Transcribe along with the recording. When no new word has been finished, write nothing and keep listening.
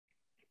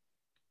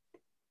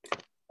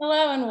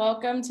Hello and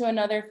welcome to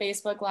another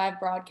Facebook Live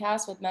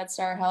broadcast with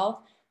MedStar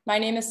Health. My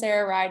name is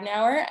Sarah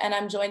Ridenauer and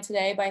I'm joined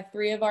today by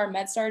three of our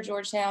MedStar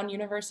Georgetown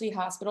University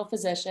Hospital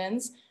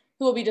physicians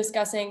who will be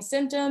discussing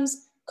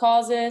symptoms,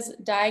 causes,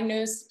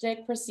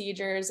 diagnostic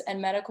procedures,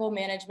 and medical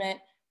management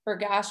for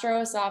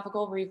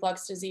gastroesophageal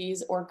reflux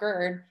disease, or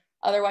GERD,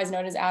 otherwise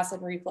known as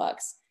acid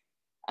reflux.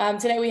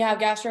 Today we have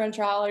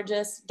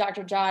gastroenterologist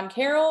Dr. John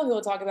Carroll, who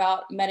will talk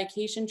about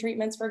medication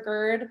treatments for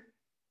GERD,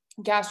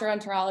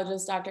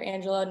 gastroenterologist Dr.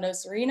 Angelica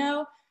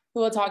Nocerino,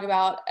 who will talk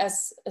about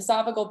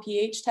esophageal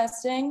pH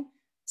testing,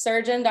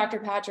 surgeon Dr.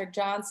 Patrick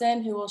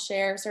Johnson, who will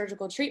share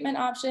surgical treatment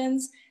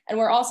options, and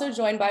we're also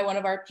joined by one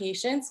of our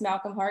patients,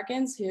 Malcolm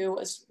Harkins, who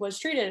was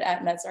treated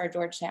at MedStar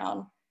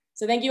Georgetown.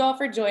 So thank you all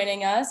for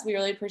joining us. We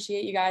really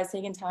appreciate you guys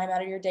taking time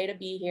out of your day to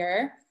be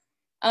here.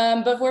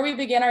 Before we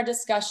begin our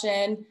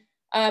discussion,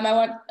 I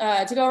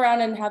want to go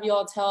around and have you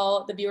all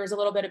tell the viewers a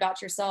little bit about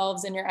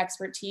yourselves and your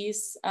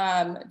expertise.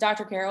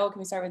 Dr. Carroll, can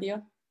we start with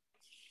you?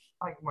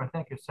 Hi, good morning.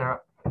 Thank you, Sarah.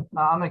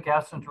 I'm a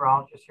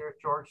gastroenterologist here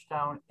at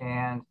Georgetown,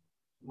 and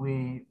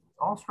we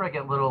also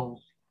get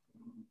little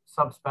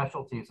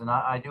subspecialties, and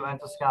I do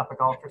endoscopic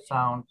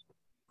ultrasound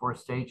for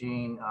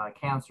staging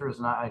cancers,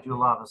 and I do a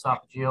lot of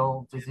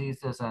esophageal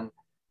diseases, and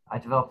I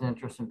developed an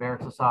interest in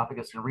Barrett's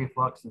esophagus and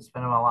reflux and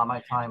spent a lot of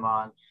my time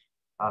on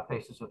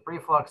patients with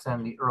reflux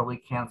and the early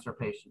cancer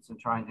patients and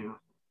trying to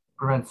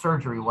prevent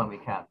surgery when we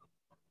can.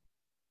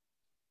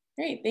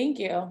 Great, thank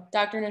you.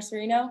 Dr.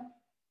 Nocerino?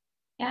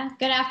 Yeah,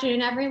 good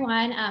afternoon,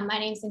 everyone. My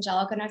name is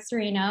Angelica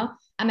Nocerino.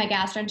 I'm a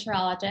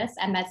gastroenterologist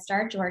at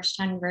MedStar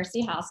Georgetown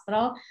University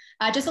Hospital.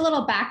 Just a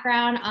little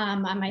background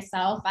on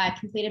myself. I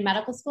completed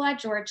medical school at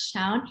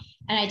Georgetown,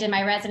 and I did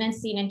my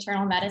residency in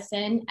internal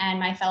medicine and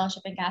my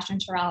fellowship in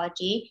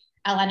gastroenterology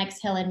at Lenox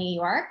Hill in New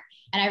York.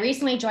 And I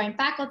recently joined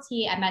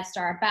faculty at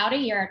MedStar about a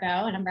year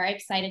ago, and I'm very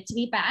excited to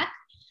be back.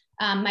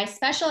 My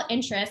special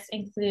interests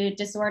include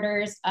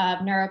disorders of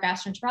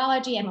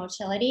neurogastroenterology and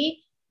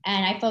motility,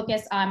 and I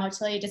focus on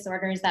motility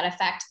disorders that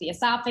affect the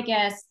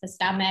esophagus, the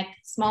stomach,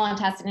 small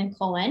intestine, and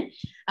colon.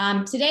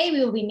 Today, we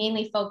will be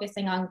mainly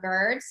focusing on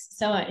GERDs.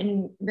 So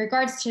in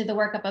regards to the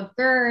workup of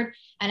GERD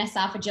and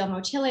esophageal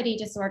motility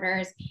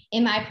disorders,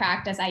 in my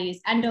practice, I use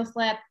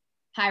EndoFlip,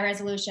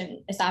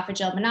 high-resolution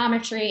esophageal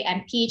manometry,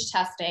 and pH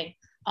testing,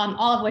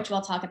 all of which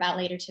we'll talk about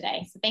later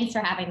today. So thanks for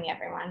having me,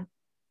 everyone.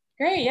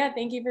 Great, yeah,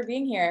 thank you for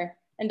being here.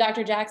 And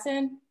Dr.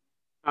 Jackson?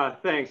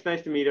 Thanks,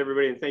 nice to meet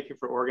everybody, and thank you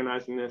for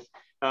organizing this.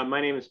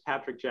 My name is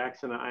Patrick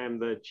Jackson. I am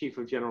the Chief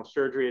of General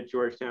Surgery at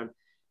Georgetown.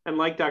 And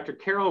like Dr.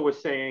 Carroll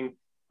was saying,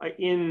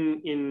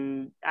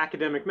 in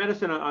academic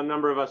medicine, a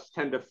number of us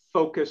tend to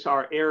focus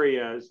our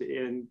areas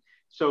in.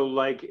 So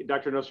like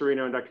Dr.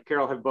 Nocerino and Dr.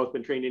 Carroll have both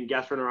been trained in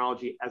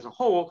gastroenterology as a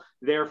whole,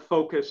 their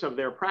focus of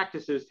their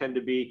practices tend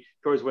to be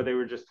towards what they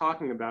were just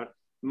talking about.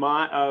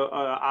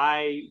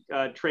 I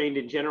trained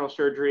in general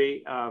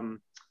surgery,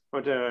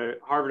 went to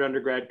Harvard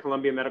undergrad,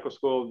 Columbia Medical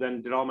School,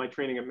 then did all my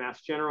training at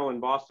Mass General in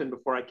Boston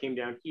before I came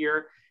down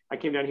here. I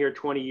came down here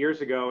 20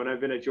 years ago, and I've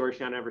been at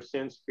Georgetown ever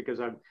since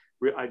because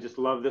I just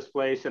love this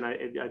place, and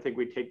I think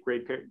we take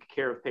great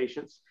care of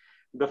patients.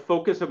 The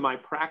focus of my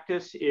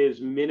practice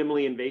is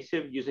minimally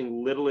invasive,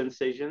 using little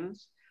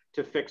incisions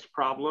to fix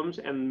problems.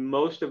 And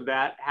most of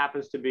that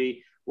happens to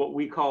be what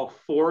we call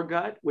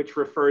foregut, which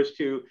refers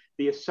to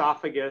the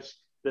esophagus,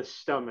 the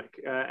stomach.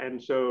 And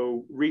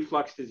so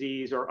reflux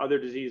disease or other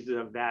diseases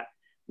of that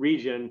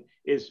region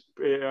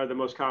are the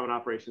most common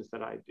operations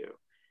that I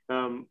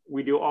do.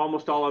 We do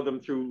almost all of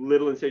them through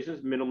little incisions,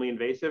 minimally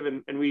invasive,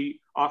 and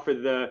we offer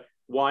the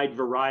wide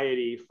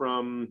variety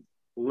from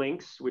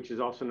LINX, which is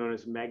also known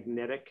as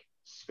magnetic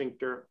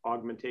sphincter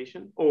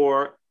augmentation,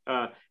 or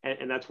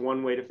and that's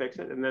one way to fix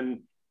it. And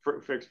then for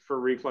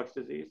reflux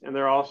disease, and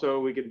there also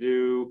we could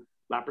do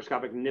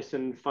laparoscopic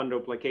Nissen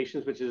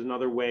fundoplications, which is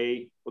another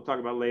way we'll talk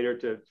about later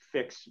to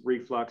fix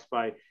reflux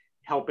by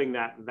helping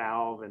that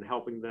valve and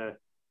helping the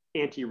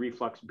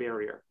anti-reflux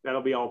barrier.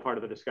 That'll be all part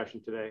of the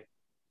discussion today.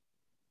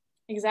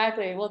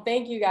 Exactly. Well,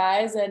 thank you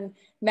guys. And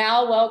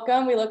Mal,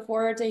 welcome. We look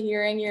forward to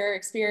hearing your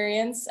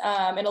experience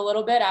in a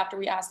little bit after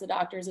we ask the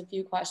doctors a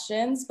few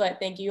questions, but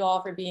thank you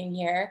all for being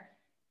here.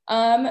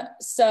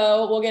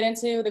 So we'll get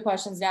into the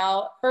questions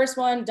now. First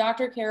one,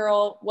 Dr.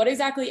 Carroll, what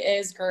exactly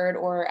is GERD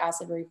or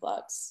acid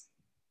reflux?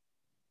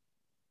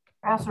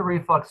 Acid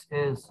reflux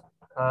is,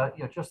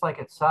 just like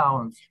it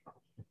sounds,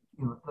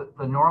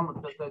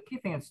 the key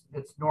thing is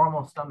it's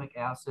normal stomach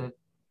acid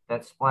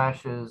that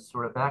splashes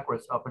sort of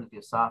backwards up into the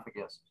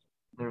esophagus.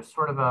 There's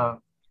sort of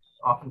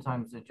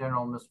oftentimes a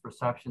general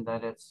misperception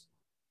that it's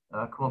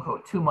quote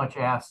unquote too much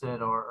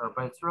acid,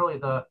 but it's really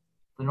the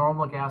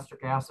normal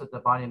gastric acid the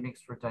body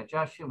makes for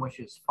digestion, which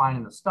is fine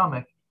in the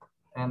stomach,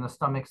 and the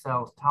stomach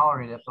cells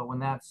tolerate it. But when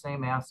that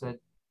same acid,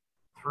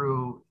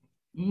 through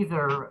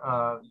either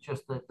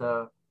just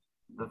the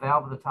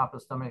valve at the top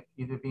of the stomach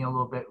either being a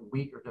little bit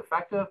weak or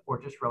defective,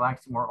 or just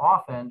relaxing more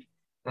often,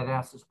 that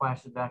acid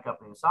splashes back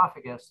up in the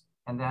esophagus,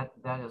 and that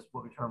is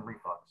what we term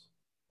reflux.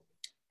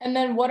 And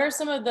then what are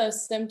some of the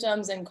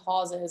symptoms and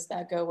causes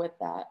that go with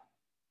that?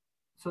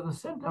 So the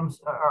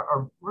symptoms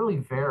are really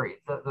varied.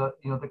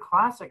 The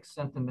classic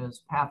symptom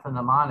is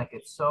pathognomonic.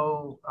 It's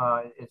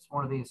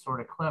one of these sort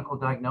of clinical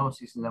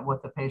diagnoses, and that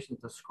what the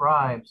patient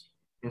describes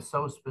is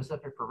so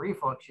specific for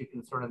reflux, you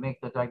can sort of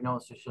make the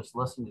diagnosis just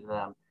listen to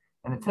them.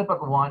 And the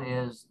typical one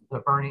is the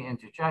burning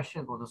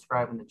indigestion, we'll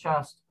describe in the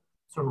chest,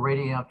 sort of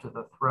radiating up to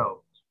the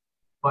throat.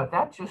 But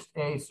that's just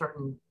a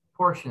certain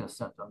portion of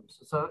symptoms.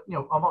 So,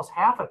 almost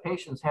half of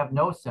patients have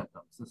no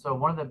symptoms. And so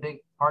one of the big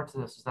parts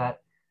of this is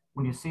that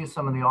when you see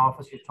someone in the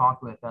office, you're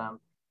talking with them,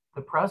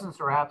 the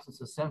presence or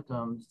absence of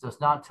symptoms does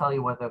not tell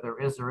you whether there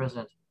is or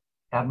isn't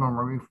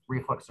abnormal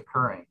reflux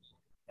occurring.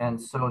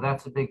 And so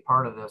that's a big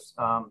part of this.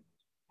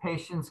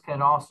 Patients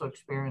can also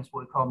experience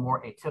what we call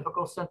more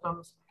atypical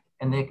symptoms,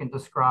 and they can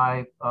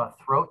describe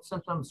throat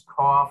symptoms,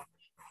 cough,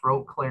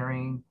 throat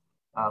clearing,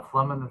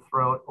 phlegm in the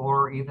throat,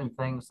 or even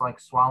things like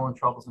swallowing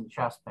troubles and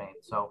chest pain.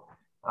 So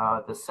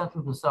the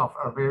symptoms themselves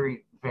are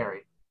very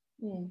varied.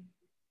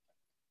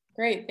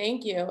 Great,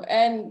 thank you.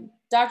 And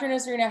Dr.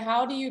 Nocerino,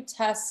 how do you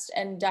test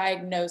and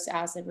diagnose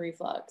acid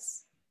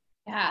reflux?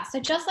 Yeah, so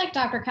just like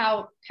Dr.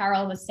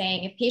 Carroll was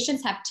saying, if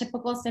patients have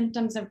typical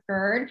symptoms of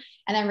GERD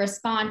and then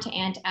respond to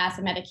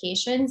antacid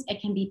medications,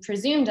 it can be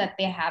presumed that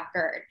they have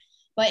GERD.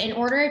 But in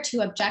order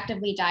to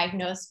objectively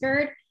diagnose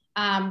GERD,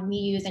 we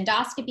use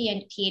endoscopy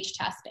and pH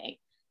testing.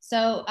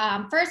 So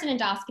first, an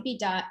endoscopy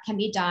can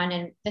be done,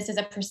 and this is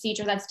a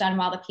procedure that's done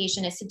while the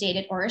patient is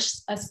sedated or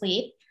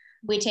asleep.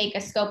 We take a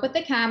scope with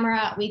the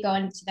camera, we go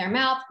into their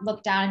mouth,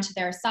 look down into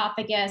their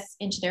esophagus,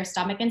 into their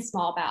stomach and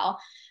small bowel,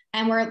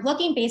 and we're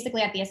looking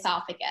basically at the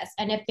esophagus.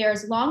 And if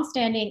there's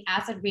longstanding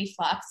acid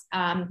reflux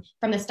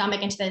from the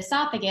stomach into the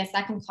esophagus,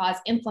 that can cause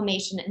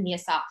inflammation in the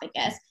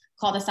esophagus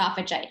called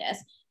esophagitis.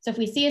 So if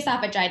we see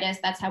esophagitis,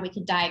 that's how we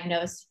can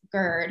diagnose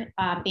GERD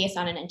based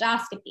on an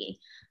endoscopy.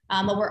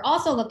 What we're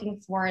also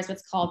looking for is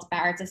what's called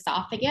Barrett's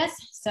esophagus.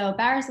 So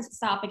Barrett's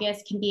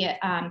esophagus can be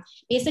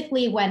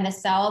basically when the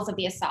cells of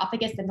the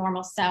esophagus, the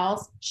normal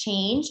cells,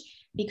 change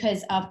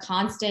because of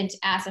constant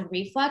acid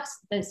reflux.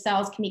 The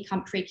cells can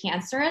become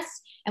precancerous,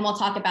 and we'll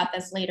talk about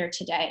this later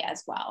today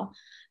as well.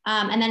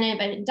 And then if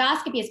an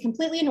endoscopy is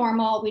completely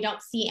normal, we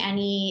don't see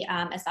any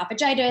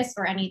esophagitis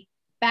or any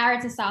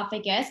Barrett's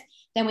esophagus,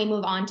 then we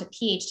move on to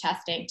pH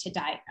testing to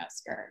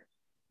diagnose GERD.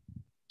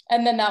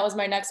 And then that was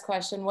my next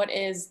question. What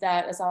is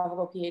that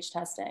esophageal pH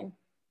testing?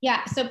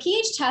 Yeah, so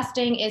pH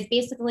testing is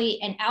basically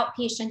an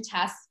outpatient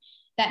test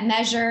that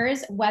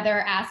measures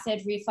whether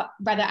acid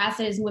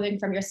is moving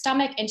from your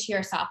stomach into your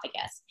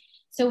esophagus.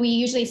 So we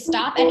usually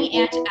stop any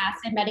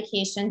antacid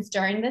medications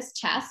during this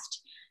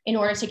test in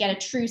order to get a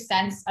true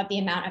sense of the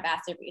amount of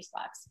acid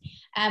reflux.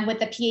 And with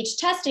the pH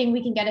testing,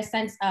 we can get a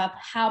sense of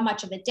how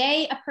much of the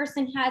day a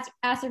person has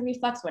acid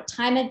reflux, what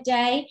time of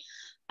day.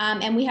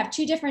 And we have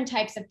two different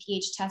types of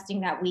pH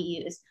testing that we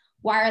use: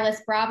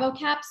 wireless Bravo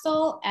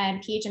capsule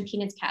and pH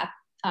impedance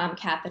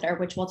catheter,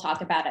 which we'll talk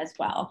about as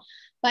well.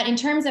 But in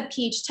terms of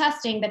pH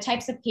testing, the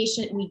types of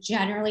patient we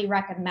generally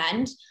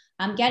recommend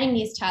getting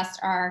these tests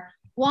are: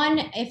 one,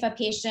 if a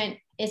patient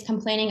is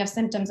complaining of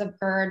symptoms of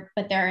GERD,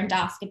 but their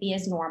endoscopy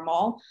is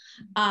normal.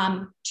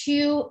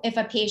 Two, if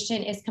a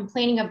patient is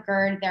complaining of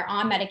GERD, they're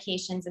on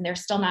medications and they're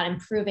still not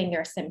improving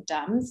their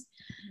symptoms.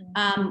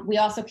 We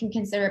also can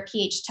consider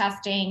pH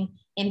testing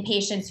in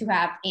patients who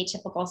have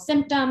atypical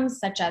symptoms,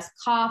 such as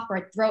cough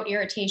or throat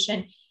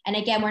irritation. And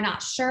again, we're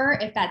not sure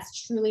if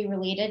that's truly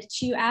related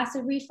to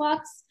acid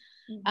reflux.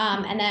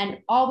 And then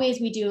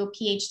always we do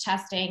pH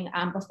testing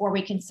before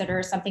we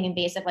consider something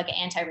invasive like an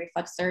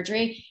anti-reflux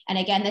surgery. And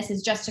again, this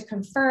is just to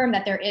confirm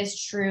that there is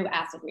true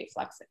acid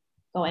reflux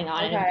going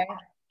on in their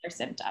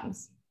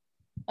symptoms.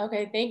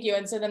 Okay, thank you.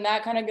 And so then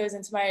that kind of goes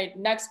into my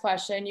next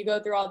question. You go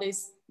through all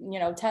these,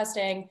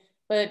 testing,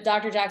 but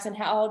Dr. Jackson,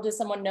 how does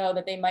someone know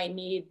that they might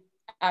need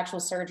actual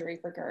surgery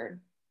for GERD?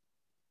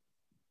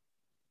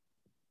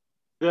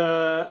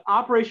 The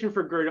operation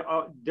for GERD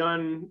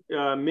done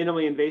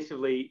minimally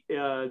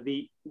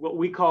invasively, what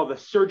we call the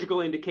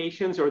surgical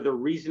indications, or the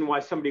reason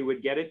why somebody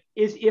would get it,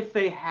 is if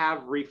they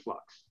have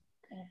reflux.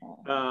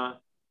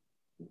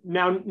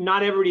 Now,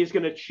 not everybody is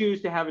going to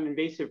choose to have an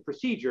invasive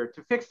procedure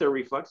to fix their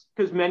reflux,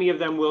 because many of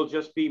them will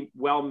just be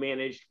well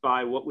managed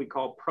by what we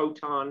call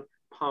proton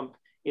pump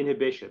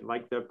inhibition,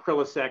 like the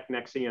Prilosec,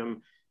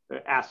 Nexium,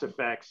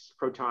 Acifex,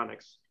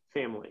 Protonix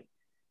family.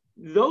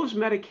 Those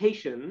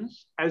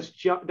medications, as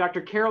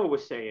Dr. Carroll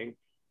was saying,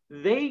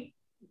 they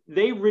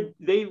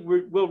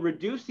will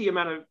reduce the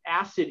amount of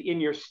acid in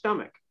your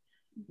stomach.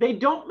 They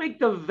don't make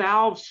the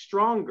valve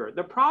stronger.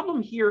 The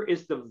problem here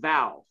is the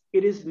valve.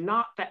 It is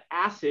not the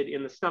acid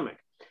in the stomach.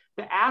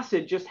 The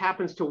acid just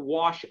happens to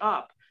wash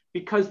up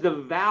because the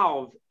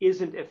valve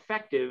isn't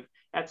effective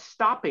at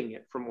stopping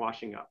it from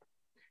washing up.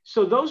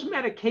 So those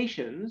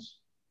medications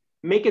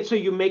make it so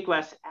you make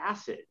less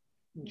acid.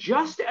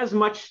 Just as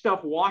much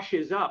stuff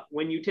washes up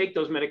when you take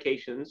those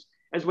medications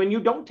as when you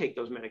don't take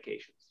those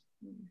medications.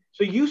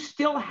 So you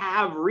still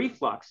have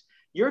reflux.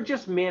 You're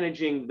just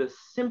managing the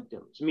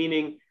symptoms,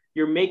 meaning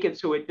you're making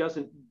so it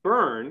doesn't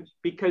burn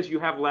because you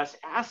have less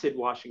acid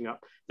washing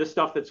up. The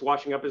stuff that's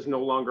washing up is no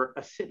longer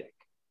acidic.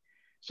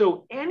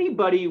 So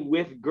anybody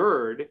with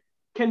GERD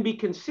can be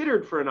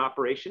considered for an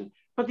operation,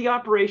 but the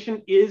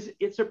operation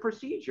it's a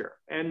procedure,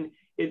 and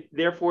it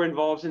therefore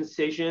involves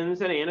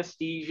incisions and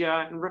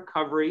anesthesia and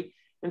recovery.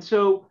 And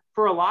so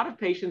for a lot of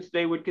patients,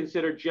 they would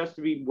consider just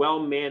to be well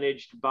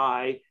managed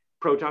by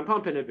proton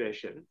pump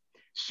inhibition.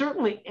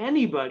 Certainly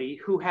anybody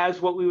who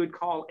has what we would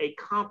call a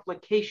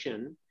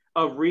complication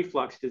of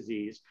reflux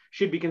disease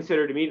should be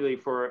considered immediately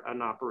for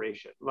an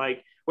operation.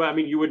 Like, well, I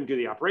mean, you wouldn't do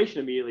the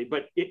operation immediately,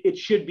 but it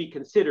should be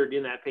considered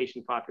in that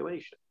patient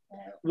population.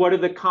 What are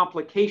the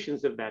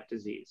complications of that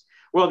disease?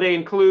 Well, they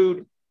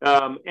include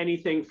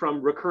anything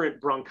from recurrent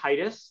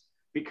bronchitis,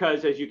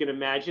 because as you can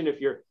imagine,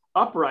 if you're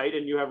upright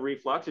and you have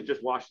reflux, it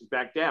just washes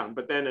back down.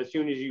 But then as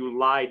soon as you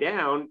lie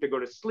down to go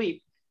to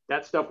sleep,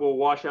 that stuff will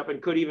wash up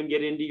and could even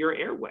get into your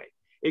airway.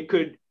 It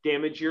could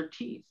damage your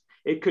teeth.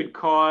 It could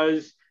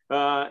cause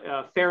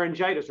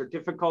pharyngitis or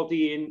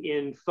difficulty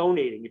in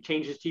phonating. It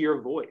changes to your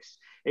voice.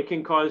 It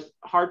can cause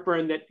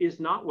heartburn that is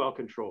not well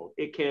controlled.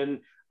 It can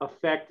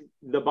affect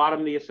the bottom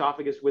of the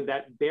esophagus with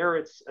that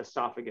Barrett's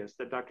esophagus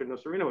that Dr.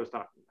 Nocerino was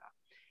talking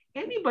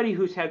about. Anybody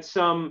who's had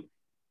some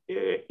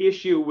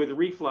issue with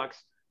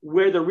reflux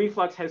where the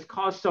reflux has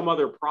caused some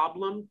other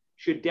problem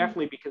should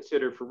definitely be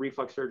considered for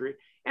reflux surgery.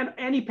 And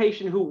any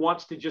patient who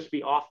wants to just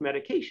be off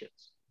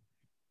medications.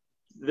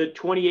 The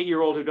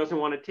 28-year-old who doesn't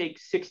want to take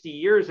 60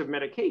 years of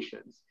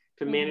medications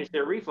to manage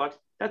their reflux,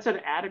 that's an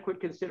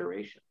adequate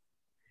consideration.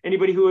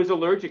 Anybody who is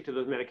allergic to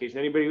those medications,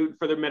 anybody who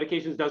for their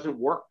medications doesn't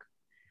work.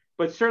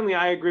 But certainly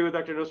I agree with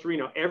Dr.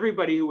 Nocerino,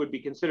 everybody who would be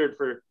considered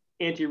for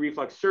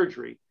anti-reflux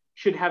surgery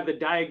should have the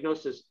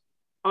diagnosis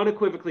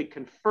unequivocally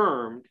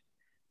confirmed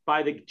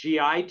by the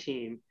GI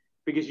team,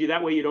 because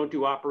that way you don't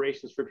do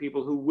operations for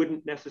people who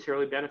wouldn't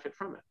necessarily benefit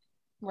from it.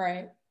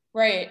 Right.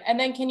 Right. And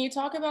then can you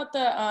talk about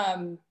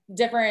the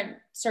different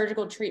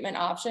surgical treatment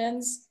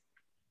options?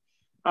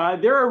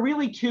 There are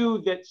really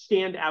two that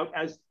stand out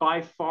as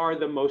by far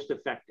the most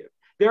effective.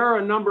 There are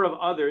a number of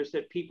others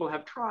that people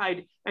have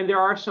tried, and there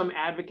are some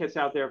advocates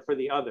out there for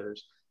the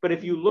others. But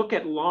if you look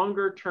at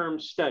longer term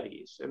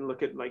studies and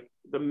look at like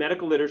the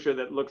medical literature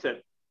that looks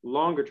at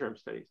longer term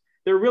studies,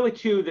 there are really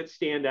two that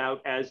stand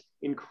out as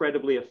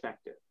incredibly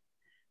effective.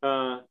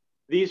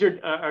 These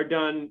are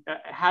done.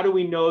 How do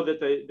we know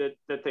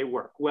that they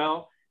work?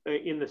 Well,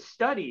 in the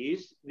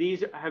studies,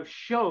 these have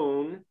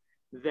shown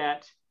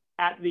that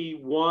at the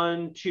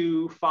 1,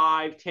 2,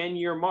 5,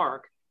 10-year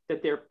mark,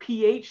 that their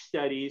pH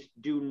studies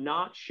do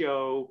not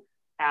show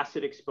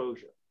acid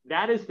exposure.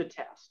 That is the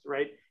test,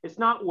 right? It's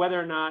not whether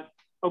or not,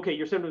 okay,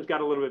 your symptoms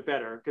got a little bit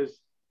better, because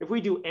if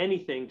we do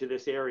anything to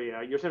this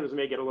area, your symptoms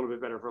may get a little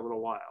bit better for a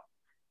little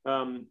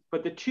while.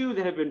 But the two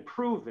that have been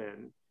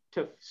proven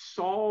to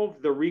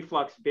solve the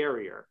reflux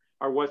barrier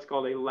are what's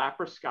called a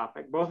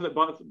laparoscopic, both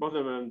of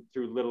them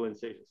through little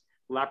incisions,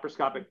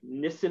 laparoscopic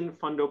Nissen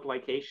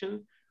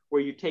fundoplication,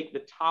 where you take the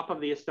top of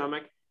the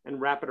stomach and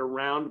wrap it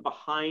around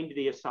behind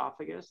the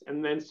esophagus,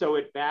 and then sew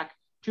it back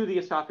to the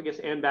esophagus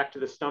and back to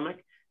the stomach.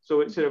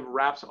 So it sort of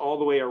wraps all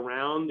the way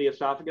around the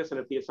esophagus. And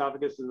if the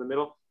esophagus is in the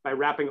middle, by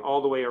wrapping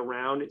all the way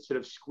around, it sort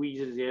of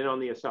squeezes in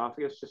on the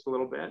esophagus just a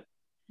little bit.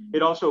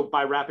 It also,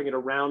 by wrapping it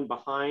around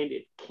behind,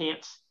 it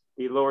cants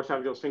the lower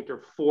esophageal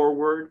sphincter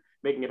forward,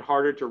 making it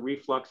harder to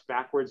reflux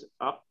backwards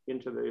up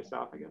into the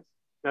esophagus.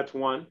 That's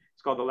one.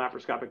 It's called the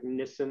laparoscopic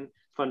Nissen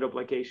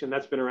fundoplication.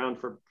 That's been around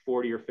for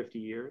 40 or 50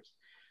 years.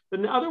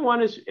 Then the other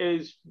one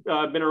is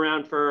been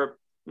around for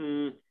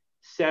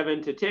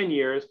 7 to 10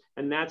 years,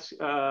 and that's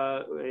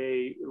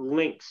a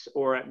LINX,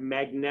 or a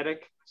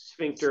magnetic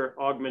sphincter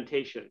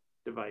augmentation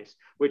device,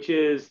 which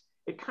is,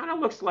 it kind of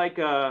looks like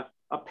a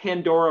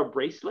Pandora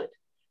bracelet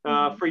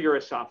for your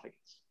esophagus.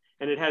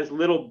 And it has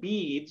little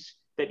beads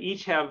that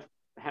each have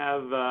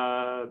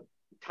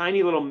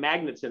tiny little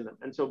magnets in them.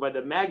 And so by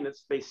the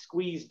magnets, they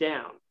squeeze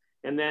down.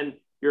 And then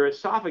your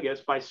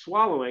esophagus, by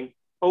swallowing,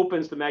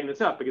 opens the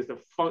magnets up, because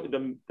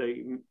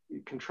the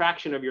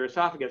contraction of your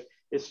esophagus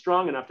is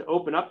strong enough to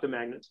open up the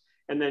magnets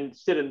and then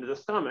sit into the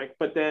stomach.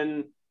 But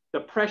then the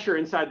pressure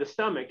inside the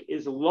stomach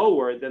is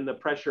lower than the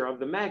pressure of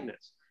the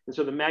magnets. And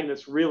so the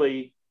magnets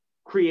really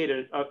create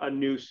a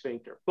new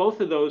sphincter.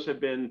 Both of those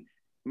have been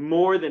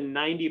more than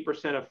 90%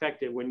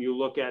 effective when you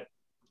look at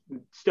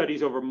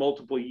studies over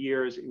multiple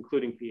years,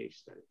 including pH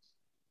studies.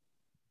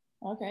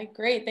 Okay,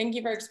 great. Thank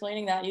you for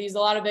explaining that. You used a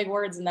lot of big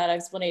words in that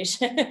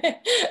explanation,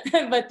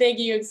 but thank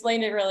you. You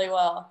explained it really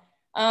well.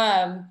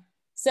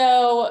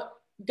 So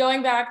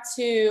going back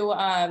to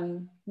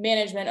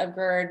management of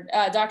GERD,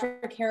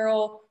 Dr.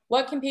 Carroll,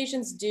 what can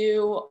patients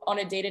do on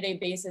a day-to-day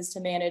basis to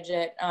manage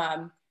it?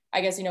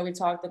 I guess, we've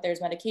talked that there's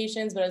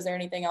medications, but is there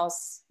anything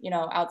else,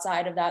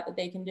 outside of that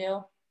they can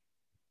do?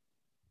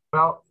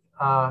 Well,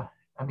 I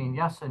mean,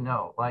 yes and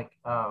no. Like,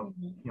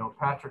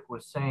 Patrick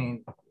was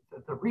saying,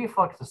 the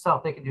reflux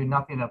itself, they can do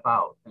nothing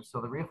about. And so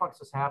the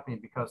reflux is happening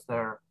because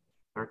their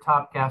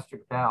top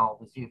gastric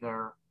valve is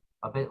either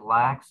a bit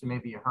lax, and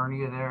maybe a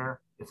hernia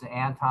there. It's an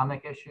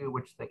anatomic issue,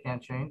 which they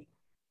can't change.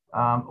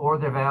 Or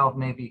their valve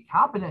may be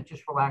competent,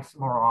 just relaxing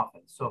more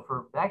often. So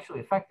for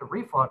actually effective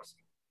reflux,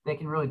 they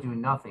can really do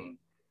nothing.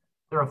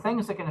 there are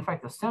things that can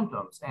affect the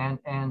symptoms, and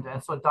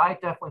so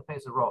diet definitely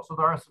plays a role. So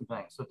there are some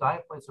things. So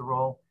diet plays a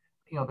role.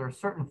 You know, there are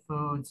certain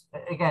foods.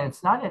 Again,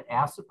 it's not an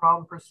acid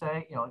problem per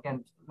se. You know,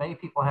 again, many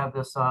people have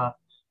this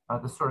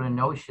this sort of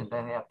notion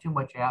that they have too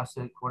much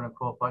acid, quote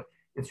unquote, but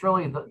it's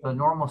really the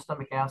normal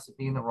stomach acid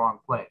being in the wrong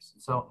place.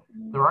 So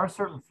there are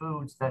certain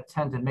foods that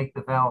tend to make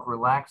the valve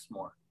relax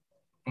more.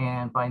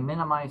 And by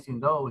minimizing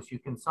those, you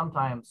can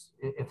sometimes,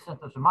 if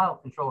symptoms are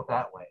mild, control it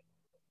that way.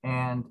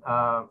 And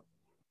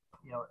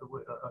you know,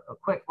 a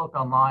quick look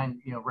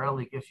online, you know,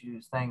 rarely gives you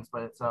these things,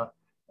 but it's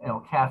you know,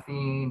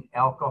 caffeine,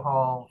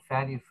 alcohol,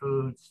 fatty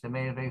foods,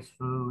 tomato-based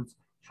foods,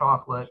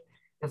 chocolate.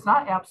 It's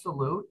not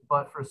absolute,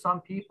 but for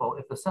some people,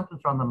 if the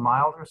symptoms are on the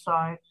milder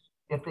side,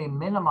 if they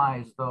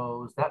minimize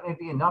those, that may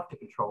be enough to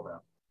control them.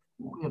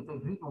 If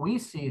we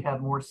see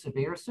have more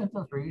severe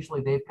symptoms, where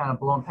usually they've kind of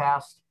blown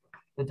past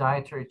the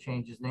dietary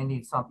changes and they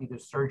need something, either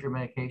surgery or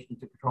medication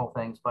to control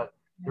things. But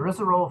there is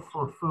a role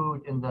for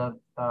food in the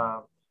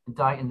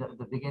diet in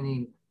the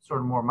beginning, sort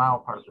of more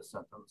mild part of the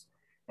symptoms.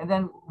 And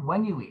then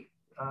when you eat,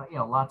 you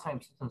know, a lot of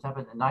times symptoms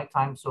happen at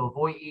nighttime, so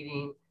avoid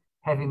eating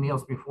heavy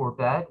meals before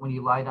bed. When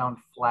you lie down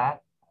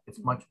flat, it's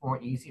much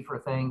more easy for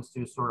things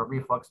to sort of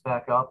reflux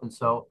back up. And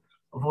so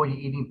avoid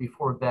eating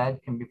before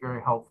bed can be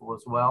very helpful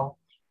as well.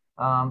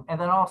 And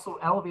then also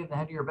elevate the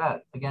head of your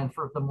bed. Again,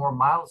 for the more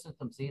mild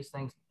symptoms, these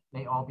things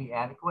may all be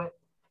adequate.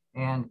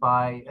 And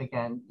by,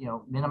 again, you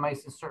know,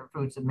 minimizing certain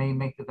foods that may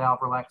make the valve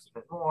relax a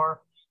bit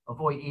more,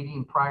 avoid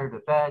eating prior to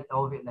bed,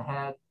 elevating the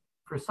head.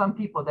 For some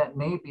people, that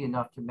may be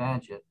enough to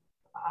manage it.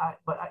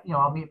 But, you know,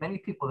 I'll meet many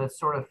people that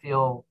sort of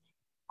feel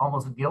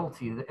almost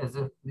guilty, as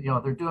if, you know,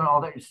 they're doing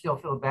all that, you still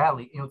feel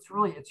badly. You know,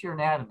 it's your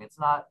anatomy. It's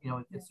not, you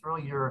know, it's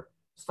really your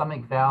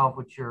stomach valve,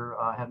 which you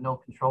have no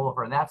control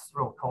over. And that's the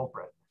real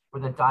culprit, or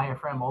the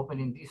diaphragm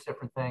opening, these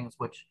different things,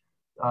 which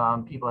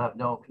people have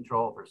no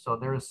control over. So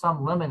there is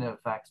some limited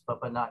effects, but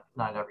not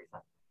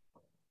everything.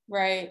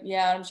 Right.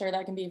 Yeah, I'm sure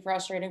that can be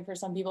frustrating for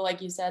some people.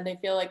 Like you said, they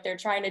feel like they're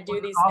trying to do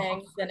these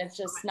things and it's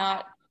just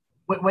not.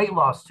 Weight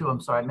loss too, I'm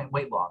sorry, I meant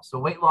weight loss. So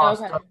weight loss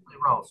Okay. does play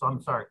a role. So I'm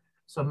sorry.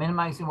 So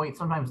minimizing weight,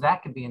 sometimes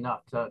that can be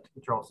enough to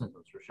control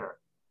symptoms for sure.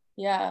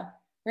 Yeah,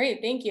 great.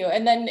 Thank you.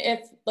 And then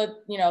if,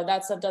 you know,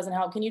 that stuff doesn't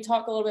help, can you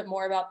talk a little bit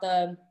more about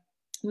the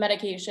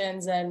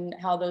medications and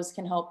how those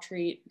can help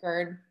treat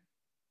GERD?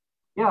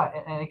 Yeah,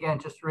 and again,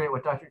 just to reiterate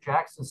what Dr.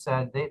 Jackson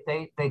said,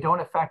 they don't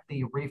affect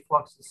the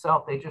reflux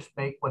itself. They just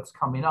make what's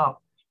coming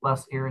up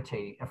less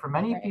irritating. And for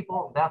many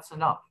people, that's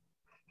enough.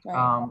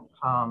 Right.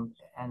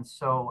 And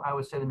so I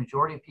would say the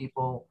majority of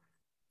people,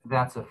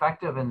 that's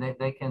effective, and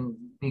they can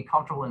be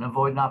comfortable and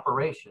avoid an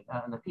operation.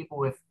 And the people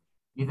with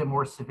either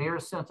more severe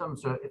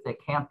symptoms, or if they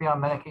can't be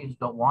on medications,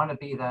 don't want to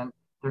be, then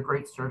they're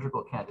great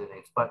surgical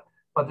candidates. But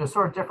there's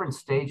sort of different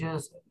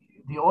stages.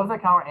 The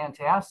over-the-counter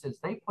antacids,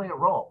 they play a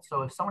role.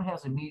 So if someone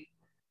has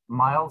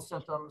mild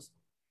symptoms,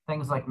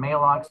 things like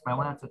Maalox,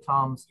 Mylantra,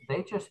 Tums,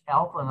 they just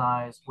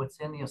alkalinize what's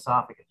in the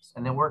esophagus,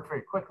 and they work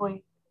very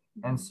quickly.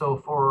 And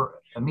so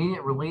for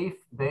immediate relief,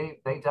 they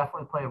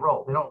definitely play a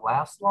role. They don't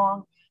last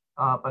long,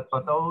 but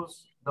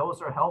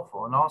those are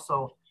helpful. And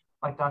also,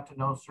 like Dr.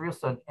 Nocerino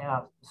said,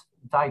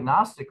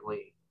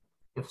 diagnostically,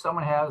 if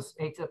someone has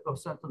atypical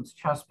symptoms,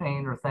 chest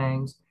pain or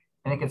things,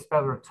 and it gets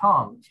better at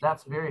Tums,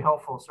 that's very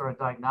helpful sort of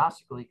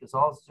diagnostically, because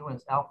all it's doing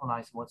is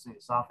alkalinizing what's in the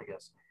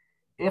esophagus.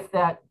 If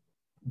that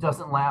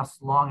doesn't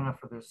last long enough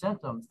for their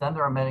symptoms, then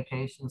there are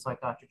medications, like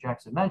Dr.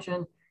 Jackson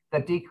mentioned,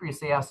 that decrease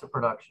the acid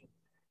production.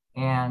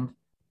 And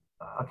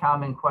a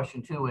common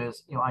question too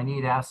is, you know, I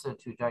need acid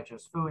to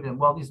digest food. And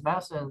well, these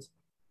medicines,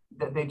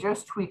 they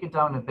just tweak it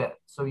down a bit.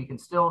 So you can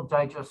still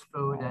digest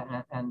food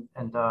and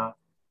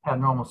have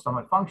normal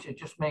stomach function. It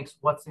just makes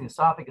what's in the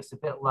esophagus a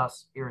bit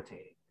less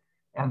irritating.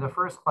 And the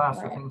first class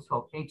are things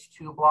called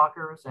H2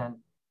 blockers, and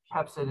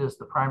Pepcid is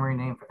the primary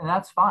name and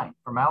that's fine.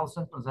 For mild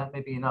symptoms, that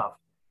may be enough.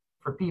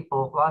 For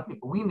people, a lot of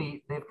people we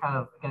meet, they've kind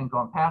of, again,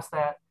 gone past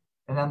that.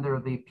 And then there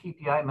are the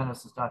PPI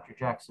medicines Dr.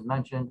 Jackson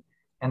mentioned,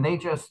 and they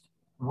just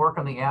work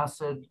on the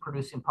acid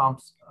producing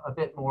pumps a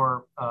bit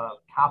more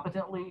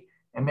competently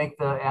and make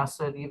the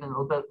acid even a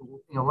little bit,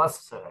 you know,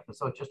 less acidic. And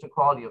so it's just a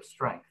quality of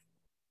strength.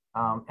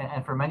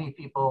 And for many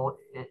people,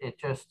 it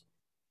just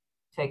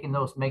taking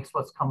those makes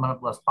what's coming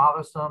up less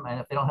bothersome. And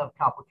if they don't have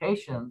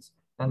complications,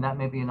 then that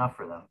may be enough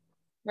for them.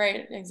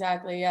 Right,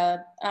 exactly. Yeah.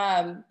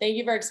 Thank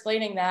you for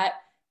explaining that.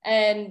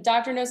 And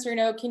Dr.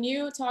 Nocerino, can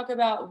you talk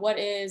about what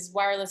is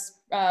wireless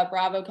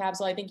Bravo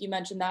capsule? I think you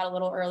mentioned that a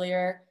little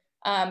earlier.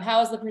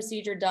 How is the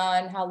procedure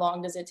done? How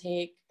long does it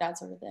take? That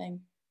sort of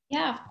thing.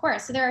 Yeah, of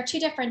course. So there are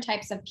two different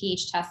types of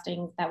pH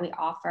testing that we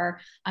offer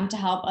to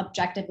help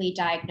objectively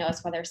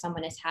diagnose whether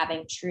someone is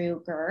having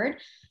true GERD.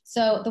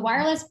 So the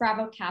wireless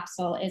Bravo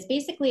capsule is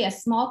basically a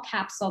small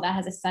capsule that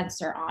has a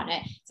sensor on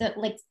it. So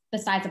like the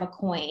size of a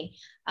coin.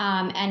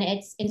 And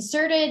it's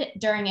inserted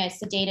during a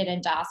sedated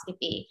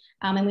endoscopy.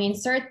 And we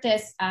insert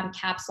this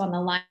capsule in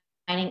the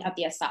lining of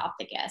the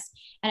esophagus.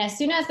 And as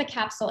soon as the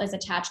capsule is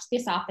attached to the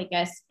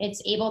esophagus,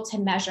 it's able to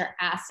measure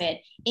acid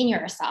in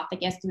your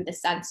esophagus through the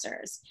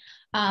sensors.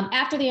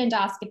 After the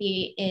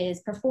endoscopy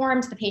is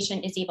performed, the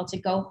patient is able to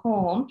go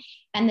home,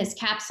 and this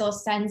capsule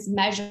sends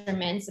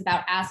measurements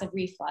about acid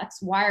reflux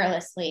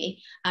wirelessly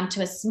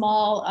to a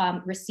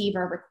small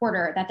receiver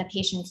recorder that the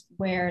patient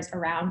wears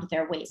around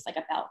their waist like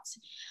a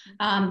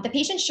belt. The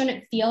patient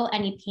shouldn't feel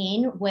any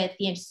pain with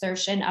the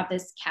insertion of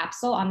this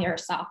capsule on their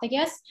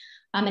esophagus,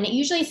 and it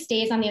usually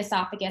stays on the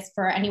esophagus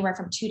for anywhere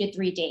from 2 to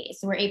 3 days.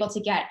 So we're able to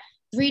get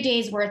 3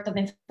 days worth of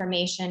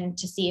information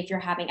to see if you're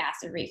having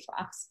acid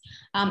reflux.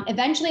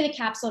 Eventually the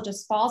capsule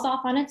just falls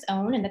off on its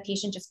own and the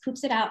patient just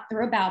poops it out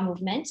through a bowel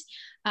movement.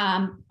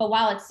 But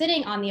while it's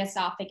sitting on the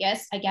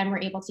esophagus, again,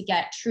 we're able to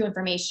get true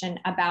information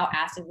about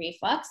acid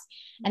reflux.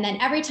 And then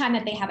every time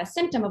that they have a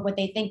symptom of what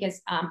they think is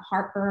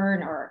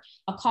heartburn or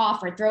a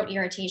cough or throat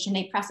irritation,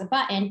 they press a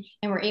button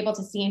and we're able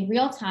to see in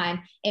real time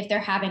if they're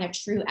having a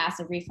true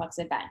acid reflux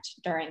event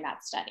during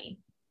that study.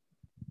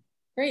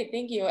 Great,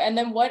 thank you. And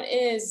then what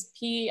is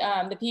the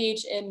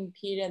pH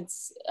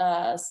impedance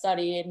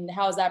study, and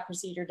how is that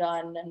procedure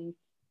done? And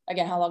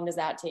again, how long does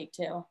that take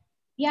too?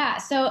 Yeah,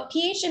 so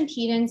pH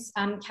impedance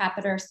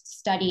catheter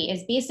study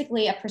is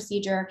basically a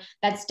procedure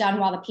that's done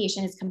while the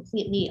patient is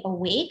completely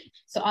awake.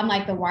 So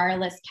unlike the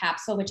wireless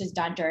capsule, which is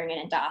done during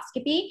an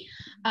endoscopy.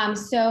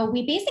 So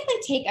we basically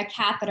take a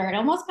catheter, it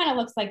almost kind of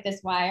looks like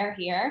this wire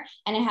here,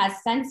 and it has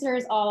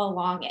sensors all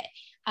along it.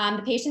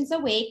 The patient's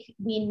awake,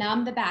 we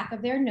numb the back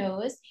of their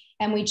nose,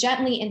 and we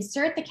gently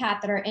insert the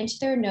catheter into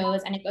their nose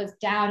and it goes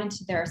down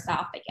into their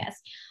esophagus.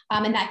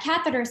 And that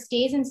catheter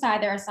stays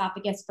inside their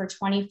esophagus for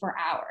 24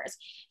 hours.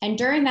 And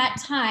during that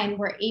time,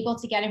 we're able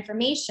to get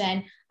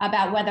information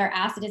about whether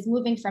acid is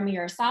moving from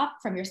your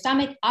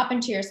stomach up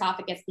into your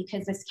esophagus,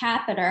 because this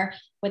catheter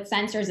with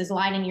sensors is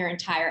lining your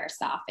entire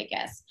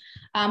esophagus.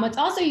 What's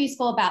also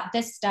useful about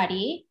this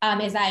study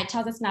is that it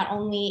tells us not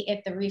only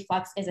if the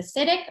reflux is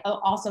acidic,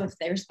 also if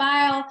there's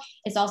bile.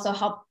 It's also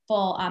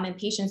helpful in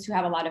patients who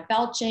have a lot of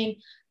belching,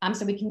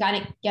 so we can kind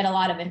of get a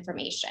lot of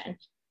information.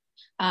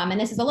 And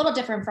this is a little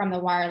different from the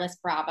wireless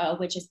Bravo,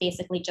 which is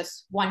basically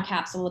just one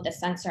capsule with a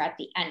sensor at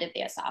the end of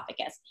the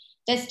esophagus.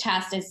 This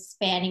test is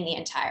spanning the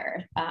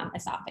entire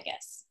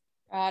esophagus.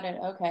 Got it.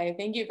 Okay.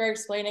 Thank you for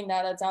explaining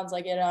that. That sounds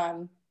like it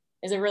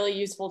is a really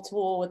useful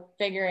tool with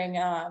figuring,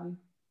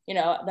 you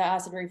know, the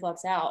acid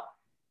reflux out.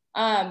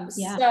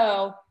 Yeah.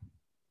 So,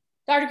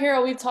 Dr.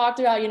 Carroll, we've talked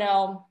about, you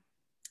know,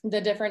 the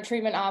different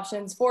treatment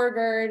options for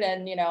GERD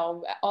and, you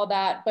know, all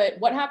that, but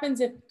what happens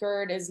if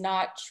GERD is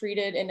not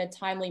treated in a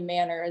timely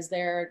manner? Is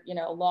there, you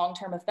know,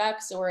 long-term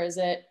effects, or is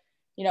it,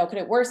 you know, could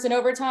it worsen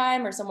over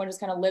time, or someone just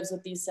kind of lives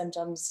with these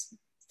symptoms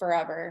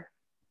forever?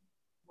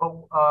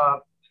 Well,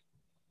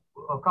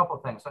 a couple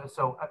of things.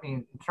 So, I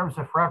mean, in terms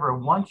of forever,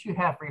 once you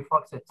have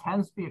reflux, it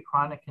tends to be a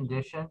chronic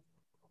condition.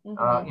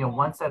 Mm-hmm. You know,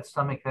 once that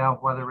stomach valve,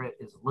 whether it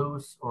is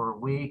loose or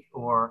weak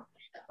or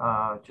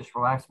just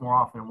relax more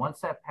often,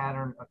 once that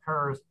pattern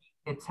occurs,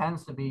 it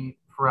tends to be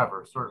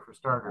forever, sort of, for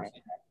starters.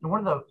 And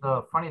one of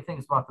the funny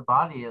things about the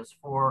body is,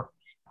 for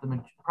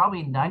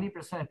probably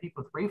 90% of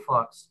people with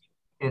reflux,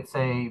 it's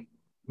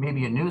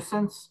maybe a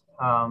nuisance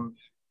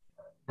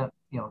that,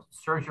 you know,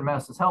 serves your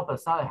medicines help, but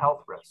it's not a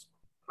health risk.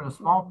 For a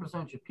small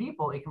percentage of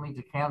people, it can lead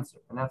to cancer.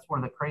 And that's one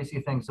of the crazy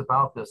things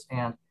about this.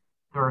 And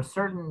there are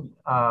certain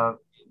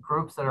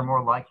groups that are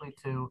more likely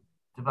to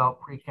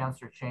develop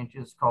precancer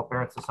changes called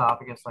Barrett's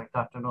esophagus, like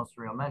Dr.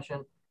 Nocerino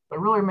mentioned. But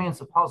it really remains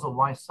a puzzle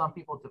why some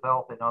people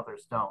develop it and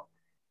others don't.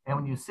 And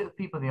when you sit with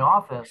people in the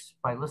office,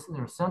 by listening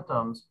to their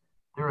symptoms,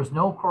 there is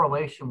no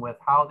correlation with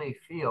how they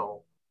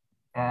feel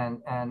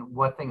and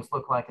what things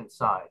look like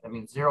inside. I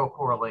mean, zero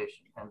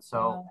correlation. And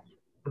so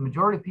the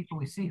majority of people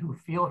we see who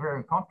feel very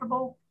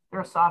uncomfortable,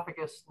 their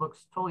esophagus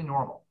looks totally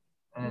normal.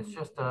 And it's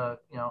just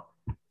you know,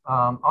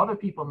 other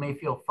people may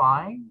feel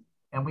fine,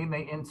 and we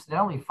may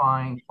incidentally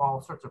find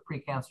all sorts of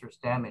precancerous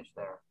damage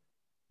there.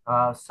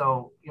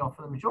 So, you know,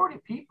 for the majority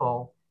of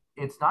people,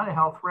 it's not a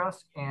health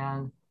risk,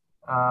 and,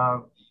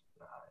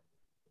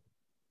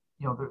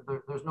 you know,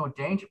 there's no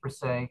danger per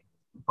se,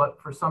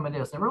 but for some it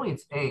is. And really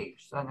it's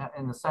age,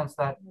 in the sense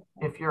that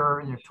if you're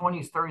in your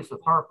 20s, 30s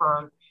with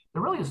heartburn,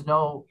 there really is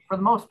no, for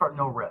the most part,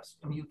 no risk.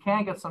 I mean, you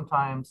can get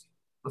sometimes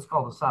what's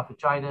called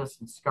esophagitis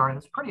and scarring.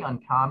 It's pretty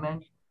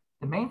uncommon.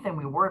 The main thing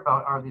we worry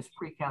about are these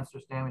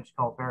precancerous damage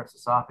called Barrett's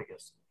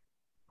esophagus.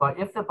 But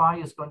if the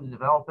body is going to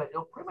develop it,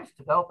 it'll pretty much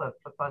develop it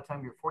by the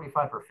time you're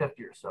 45 or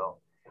 50 or so.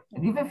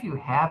 And even if you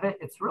have it,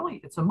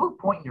 it's a moot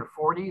point in your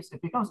 40s.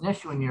 It becomes an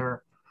issue in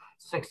your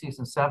 60s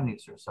and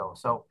 70s or so.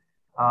 So,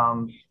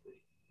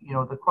 you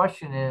know, the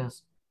question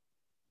is,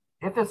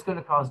 if it's going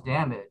to cause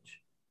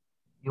damage,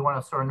 you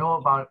want to sort of know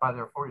about it by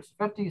their 40s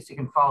or 50s, so you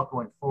can follow it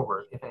going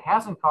forward. If it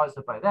hasn't caused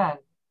it by then,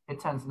 it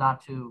tends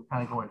not to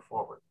kind of going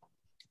forward.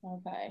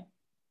 Okay,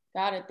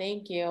 got it.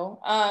 Thank you.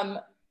 I'm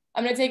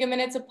going to take a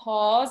minute to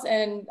pause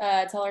and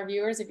tell our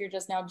viewers, if you're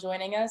just now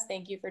joining us,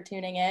 thank you for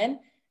tuning in.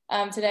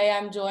 Today,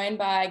 I'm joined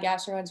by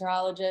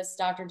gastroenterologists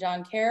Dr.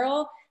 John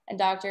Carroll and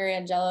Dr.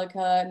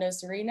 Angelica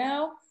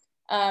Nocerino.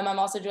 I'm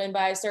also joined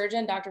by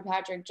surgeon Dr.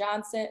 Patrick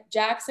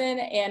Jackson,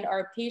 and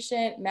our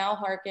patient Mal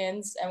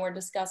Harkins, and we're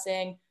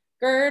discussing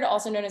GERD,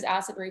 also known as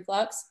acid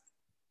reflux.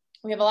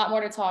 We have a lot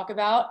more to talk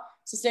about.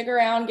 So stick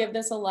around, give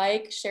this a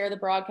like, share the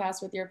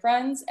broadcast with your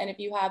friends. And if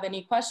you have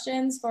any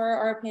questions for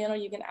our panel,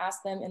 you can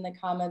ask them in the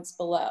comments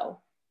below.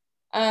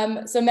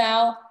 So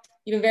Mal,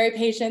 you've been very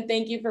patient.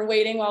 Thank you for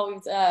waiting while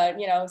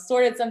we've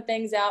sorted some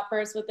things out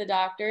first with the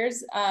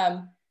doctors.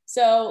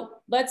 So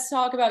let's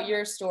talk about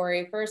your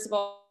story. First of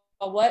all,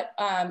 what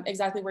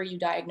exactly were you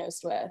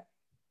diagnosed with?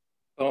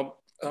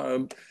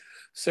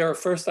 Sarah,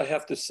 first I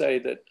have to say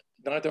that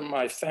neither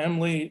my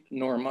family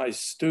nor my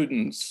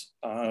students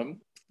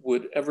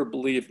would ever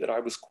believe that I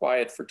was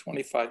quiet for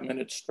 25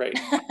 minutes straight,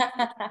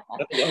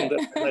 let alone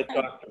that I let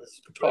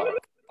doctors talk.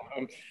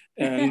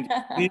 And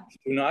please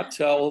do not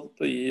tell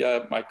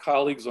my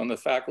colleagues on the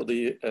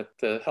faculty at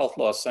the Health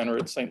Law Center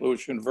at St.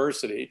 Louis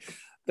University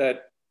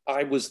that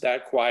I was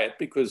that quiet,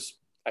 because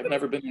I've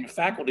never been in a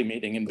faculty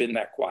meeting and been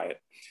that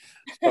quiet.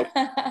 So,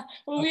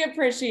 well, we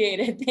appreciate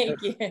it.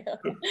 Thank you.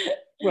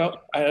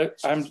 Well,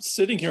 I'm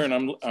sitting here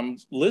and I'm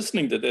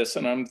listening to this,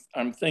 and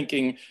I'm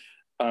thinking,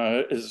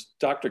 as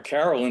Dr.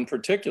 Carroll in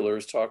particular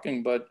is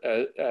talking, but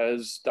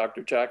as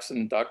Dr. Jackson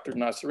and Dr.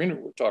 Nocerino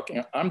were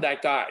talking, I'm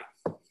that guy.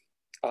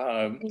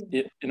 I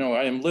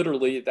am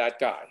literally that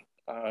guy.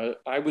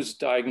 I was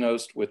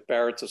diagnosed with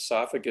Barrett's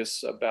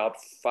esophagus about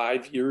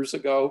 5 years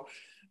ago,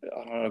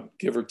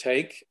 give or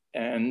take,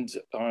 and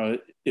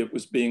it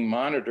was being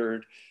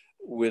monitored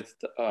with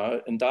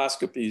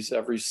endoscopies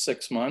every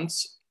 6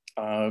 months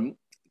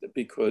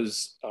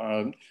because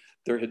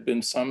there had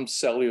been some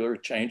cellular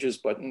changes,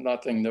 but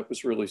nothing that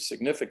was really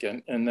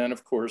significant. And then,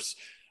 of course,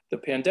 the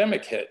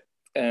pandemic hit,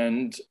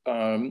 and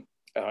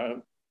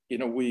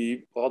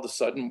we all of a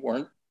sudden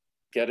weren't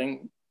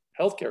getting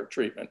healthcare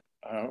treatment.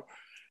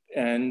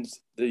 And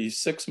the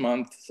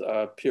 6-month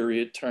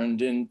period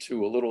turned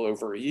into a little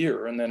over a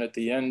year. And then at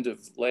the end of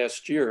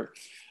last year,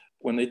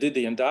 when they did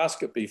the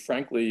endoscopy,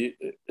 frankly,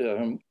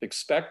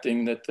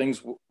 expecting that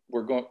things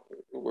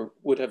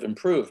would have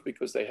improved,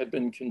 because they had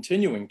been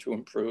continuing to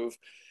improve,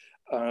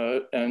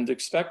 and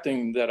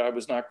expecting that I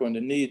was not going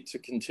to need to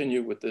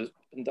continue with the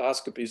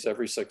endoscopies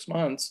every 6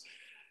 months,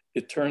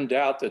 it turned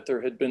out that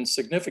there had been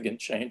significant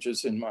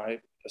changes in my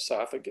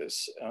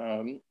esophagus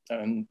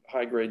and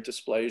high-grade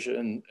dysplasia,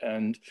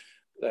 and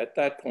at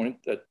that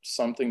point that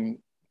something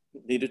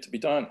needed to be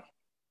done.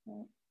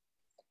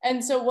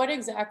 And so what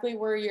exactly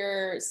were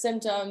your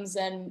symptoms,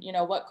 and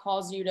what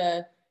caused you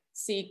to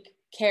seek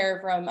care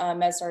from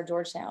MedStar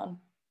Georgetown?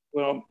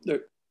 Well,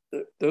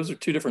 those are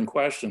two different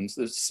questions.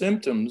 The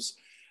symptoms,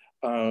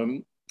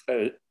 I've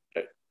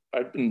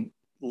been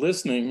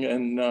listening,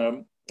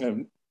 and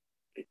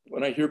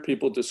when I hear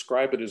people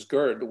describe it as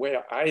GERD, the way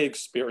I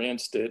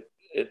experienced it,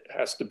 it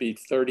has to be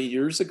 30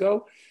 years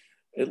ago,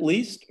 at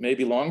least,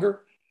 maybe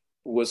longer,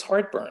 was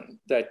heartburn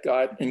that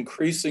got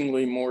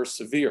increasingly more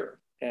severe.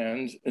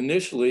 And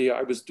initially,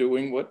 I was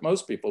doing what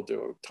most people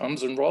do,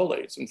 Tums and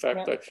Rolaids. In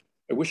fact,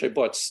 I wish I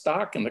bought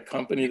stock in the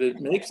company that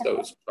makes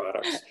those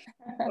products.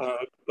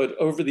 But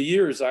over the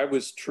years, I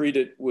was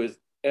treated with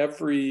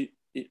every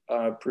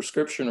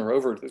prescription or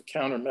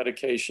over-the-counter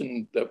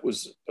medication that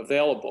was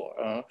available.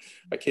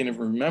 I can't even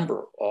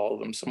remember all of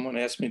them. Someone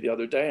asked me the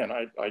other day, and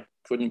I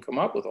couldn't come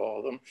up with all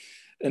of them.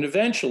 And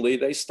eventually,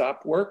 they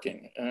stopped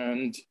working,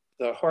 and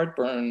the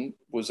heartburn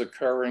was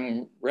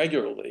occurring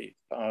regularly,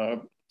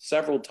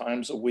 several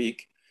times a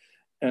week.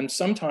 And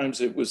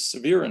sometimes it was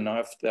severe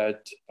enough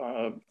that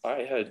I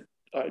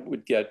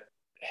would get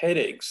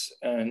headaches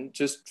and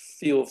just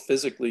feel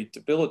physically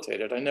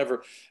debilitated. I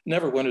never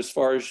went as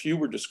far as you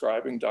were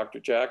describing, Dr.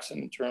 Jackson,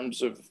 in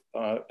terms of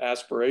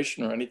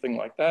aspiration or anything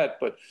like that,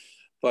 but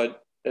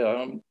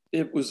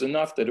it was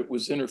enough that it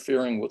was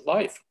interfering with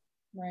life.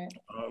 Right.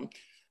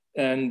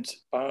 And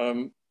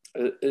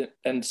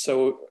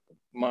so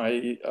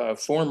my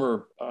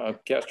former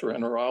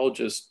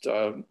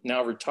gastroenterologist,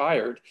 now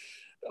retired,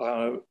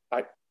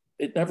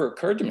 it never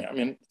occurred to me. I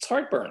mean, it's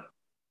heartburn.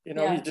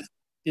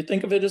 You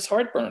think of it as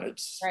heartburn.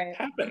 It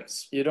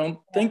happens. You don't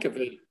think of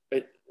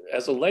it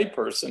as a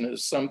layperson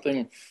as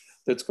something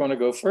that's going to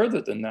go further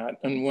than that.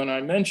 And when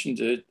I mentioned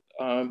it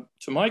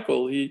to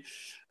Michael, he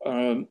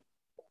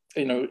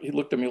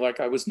looked at me like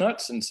I was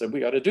nuts and said,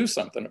 "We got to do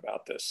something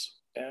about this."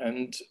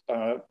 And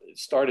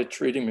started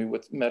treating me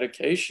with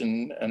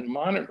medication and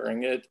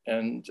monitoring it,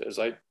 and as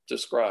I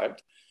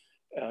described,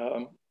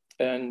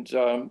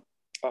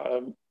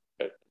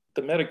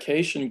 the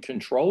medication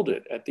controlled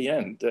it at the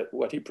end. That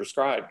what he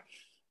prescribed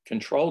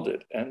controlled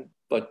it.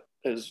 But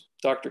as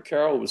Dr.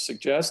 Carroll was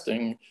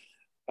suggesting,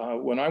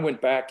 when I went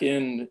back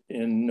in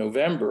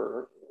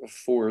November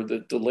for the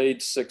delayed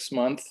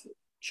 6-month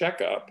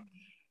checkup,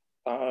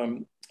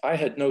 I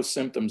had no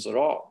symptoms at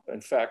all.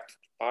 In fact,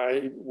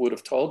 I would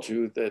have told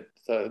you that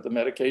the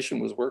medication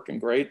was working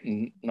great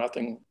and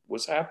nothing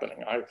was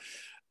happening.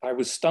 I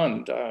was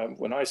stunned.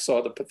 When I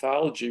saw the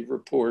pathology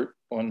report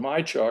on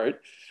my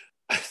chart,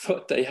 I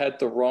thought they had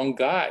the wrong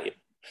guy.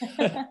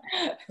 I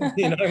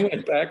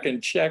went back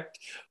and checked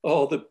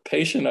all the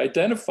patient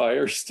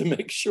identifiers to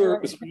make sure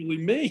it was really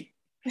me.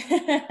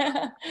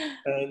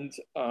 And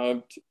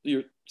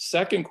your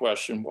second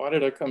question, why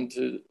did I come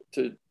to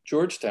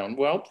Georgetown?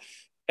 Well,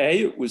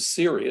 it was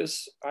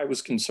serious. I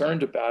was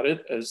concerned about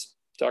it. As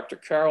Dr.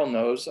 Carroll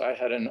knows, I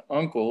had an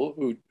uncle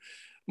who,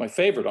 my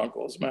favorite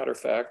uncle, as a matter of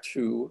fact,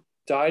 who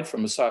died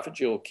from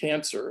esophageal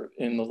cancer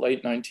in the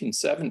late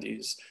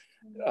 1970s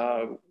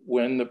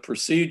when the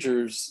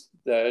procedures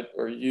that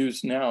are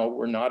used now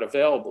were not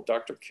available.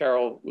 Dr.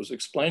 Carroll was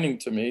explaining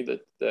to me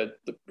that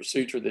the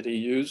procedure that he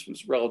used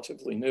was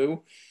relatively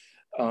new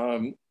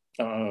and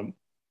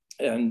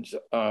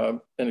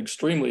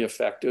extremely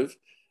effective.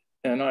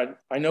 And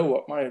I know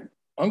what my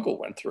uncle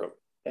went through.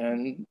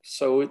 And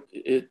so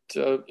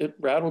it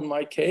rattled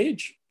my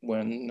cage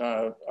when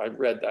I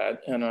read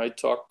that. And I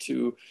talked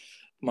to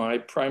my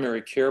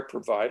primary care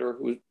provider,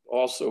 who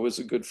also is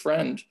a good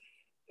friend.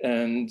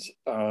 And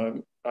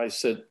I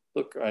said,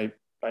 look,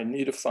 I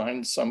need to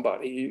find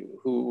somebody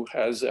who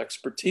has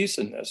expertise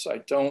in this. I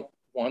don't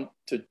want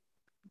to,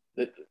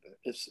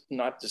 it's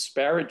not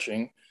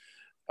disparaging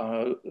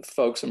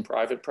folks in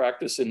private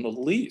practice in the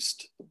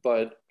least,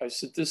 but I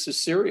said, this is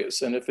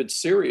serious. And if it's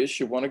serious,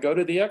 you want to go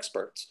to the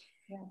experts.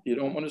 Yeah. You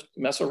don't want to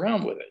mess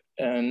around with it.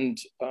 And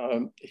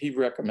he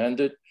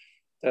recommended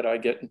that I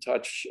get in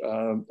touch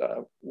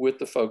with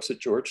the folks at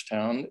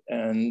Georgetown,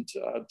 and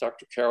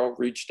Dr. Carroll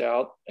reached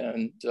out,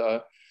 and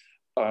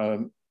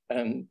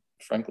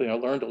frankly, I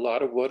learned a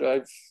lot of what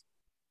I've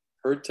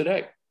heard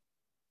today.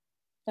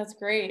 That's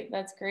great.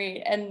 That's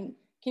great. And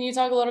can you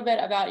talk a little bit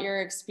about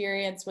your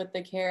experience with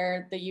the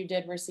care that you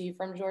did receive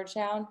from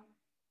Georgetown?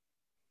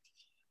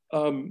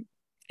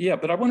 Yeah,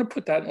 but I want to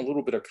put that in a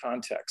little bit of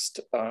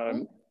context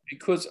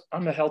because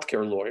I'm a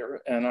healthcare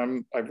lawyer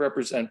and I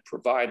represent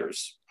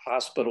providers,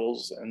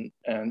 hospitals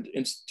and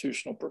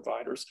institutional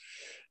providers.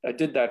 I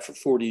did that for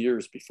 40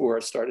 years before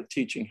I started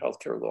teaching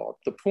healthcare law.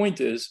 The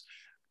point is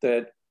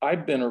that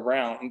I've been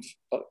around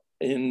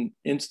in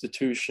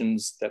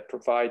institutions that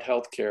provide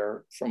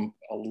healthcare from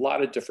a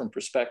lot of different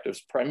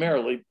perspectives,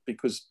 primarily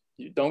because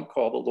you don't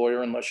call the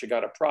lawyer unless you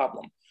got a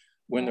problem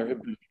when there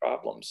have been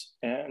problems.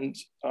 And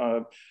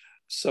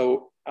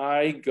so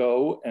I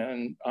go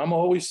and I'm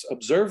always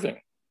observing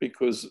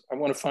because I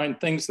want to find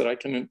things that I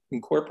can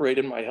incorporate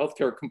in my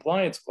healthcare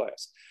compliance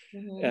class.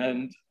 Mm-hmm.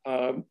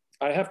 And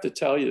I have to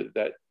tell you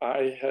that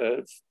I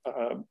have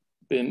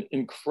been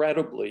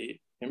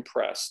incredibly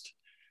impressed.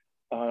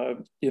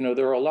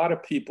 There are a lot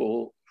of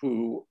people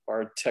who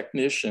are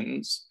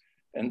technicians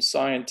and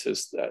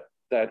scientists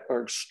that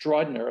are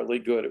extraordinarily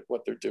good at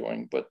what they're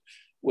doing, but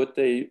what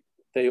they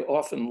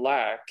often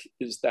lack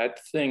is that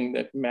thing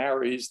that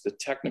marries the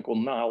technical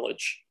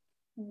knowledge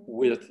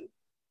with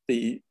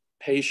the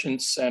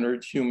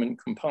patient-centered human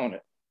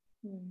component.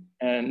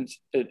 And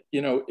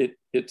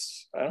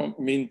it's I don't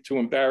mean to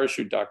embarrass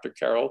you, Dr.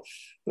 Carroll,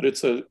 but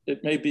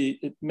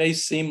it may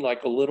seem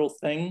like a little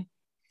thing,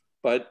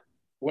 but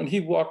when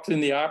he walked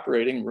in the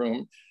operating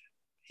room,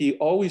 he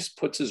always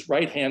puts his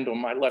right hand on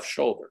my left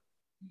shoulder.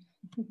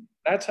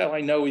 That's how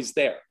I know he's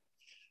there.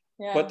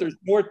 Yeah. But there's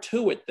more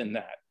to it than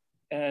that.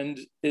 And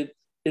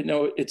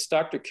it's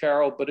Dr.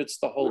 Carroll, but it's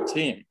the whole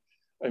team.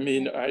 I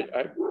mean,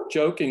 I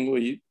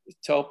jokingly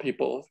tell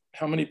people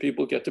how many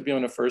people get to be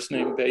on a first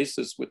name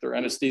basis with their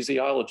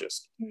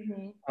anesthesiologist.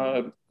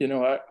 Mm-hmm.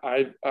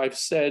 I've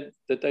said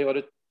that they ought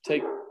to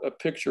take a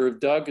picture of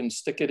Doug and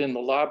stick it in the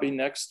lobby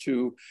next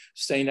to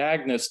St.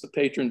 Agnes, the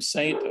patron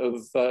saint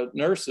of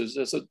nurses,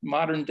 as a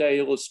modern day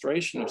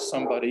illustration of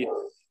somebody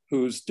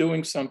who's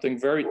doing something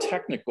very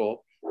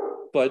technical,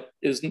 but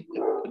is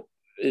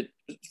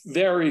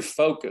very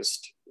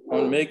focused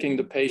on making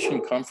the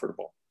patient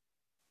comfortable.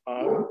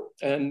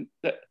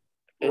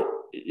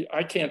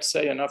 I can't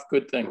say enough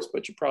good things,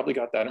 but you probably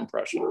got that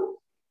impression.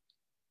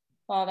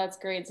 Well, that's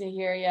great to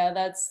hear.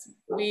 Yeah,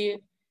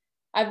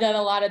 I've done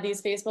a lot of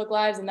these Facebook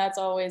Lives, and that's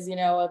always,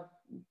 a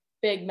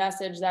big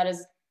message that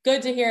is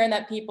good to hear, and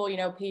that people,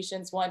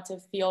 patients want to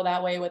feel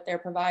that way with their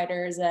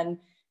providers. And,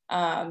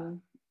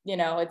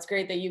 it's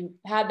great that you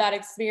had that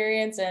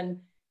experience and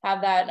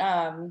have that,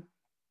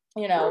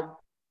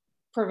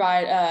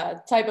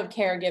 provide type of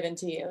care given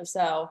to you.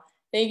 So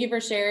thank you for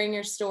sharing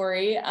your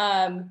story.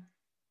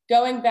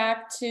 Going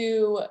back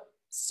to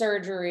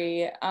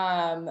surgery,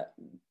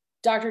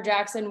 Dr.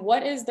 Jackson,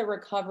 what is the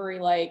recovery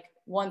like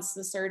once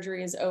the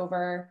surgery is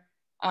over?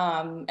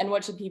 And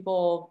what should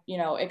people,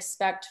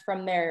 expect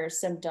from their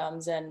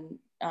symptoms and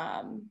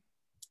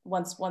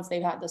once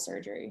they've had the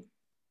surgery?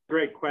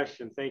 Great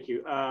question. Thank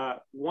you.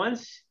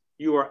 Once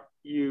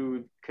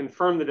you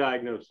confirm the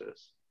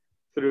diagnosis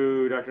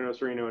through Dr.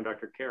 Nocerino and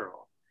Dr.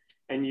 Carroll,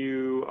 and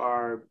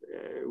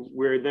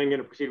we're then going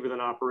to proceed with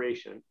an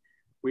operation.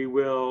 We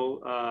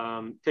will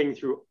take you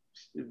through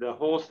the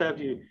whole step.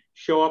 You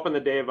show up on the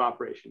day of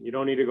operation. You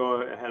don't need to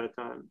go ahead of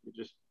time. You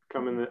just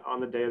come in on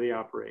the day of the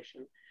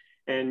operation,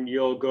 and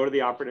you'll go to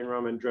the operating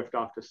room and drift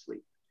off to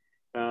sleep.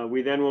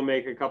 We then will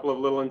make a couple of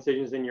little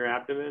incisions in your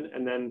abdomen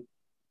and then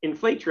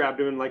inflate your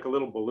abdomen like a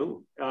little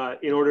balloon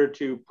in order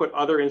to put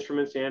other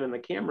instruments in and the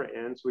camera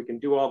in so we can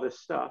do all this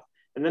stuff.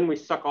 And then we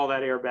suck all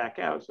that air back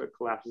out so it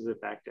collapses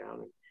it back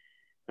down.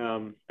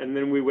 And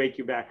then we wake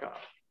you back up.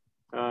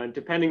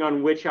 Depending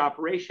on which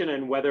operation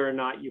and whether or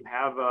not you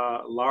have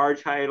a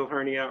large hiatal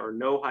hernia or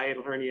no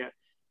hiatal hernia,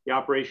 the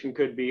operation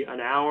could be an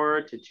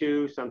hour to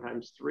 2,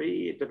 sometimes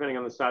 3, depending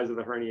on the size of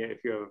the hernia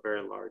if you have a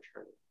very large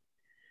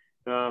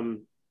hernia.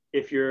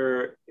 If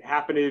you're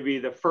happen to be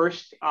the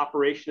first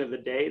operation of the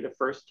day, the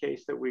first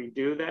case that we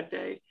do that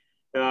day,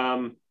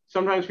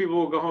 sometimes people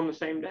will go home the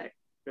same day.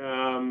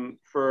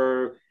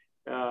 For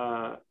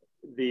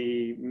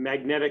the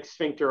magnetic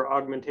sphincter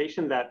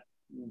augmentation that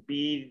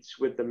beads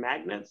with the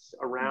magnets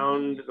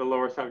around the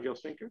lower esophageal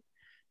sphincter,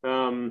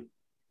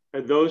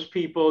 those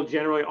people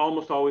generally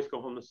almost always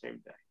go home the same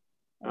day.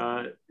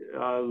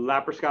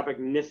 Laparoscopic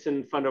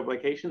Nissen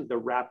fundoplication, the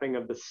wrapping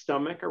of the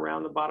stomach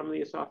around the bottom of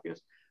the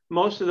esophagus,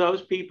 most of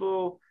those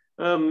people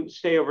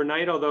stay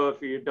overnight, although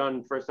if you're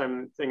done first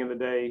thing in the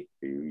day,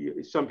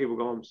 some people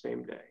go home the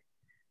same day.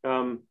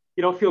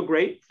 You don't feel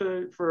great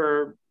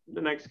for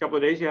the next couple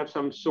of days. You have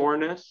some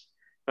soreness,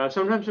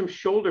 sometimes some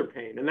shoulder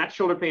pain. And that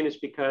shoulder pain is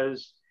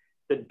because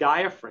the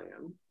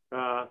diaphragm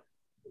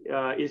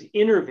is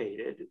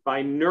innervated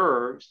by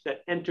nerves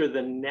that enter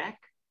the neck,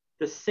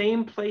 the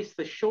same place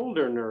the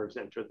shoulder nerves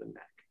enter the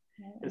neck.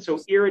 And so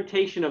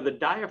irritation of the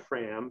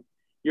diaphragm,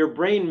 your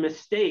brain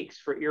mistakes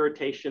for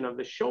irritation of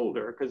the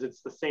shoulder because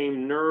it's the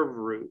same nerve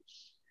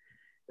roots.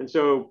 And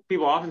so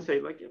people often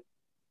say, like,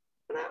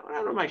 what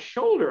happened to my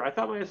shoulder? I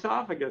thought my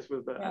esophagus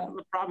was the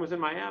problem was in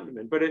my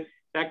abdomen, but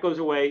that goes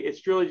away.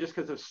 It's really just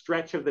because of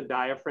stretch of the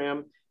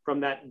diaphragm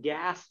from that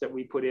gas that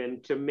we put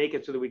in to make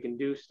it so that we can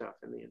do stuff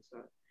in the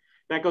inside.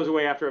 That goes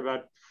away after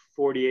about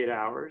 48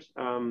 hours.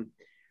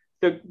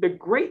 The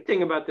great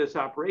thing about this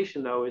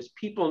operation, though, is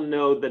people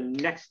know the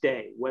next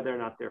day whether or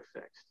not they're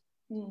fixed.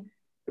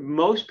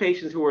 Most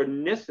patients who are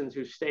Nissens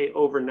who stay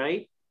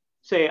overnight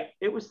say,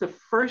 it was the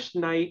first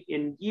night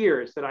in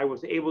years that I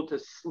was able to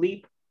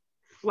sleep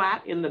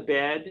flat in the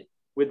bed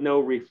with no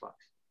reflux.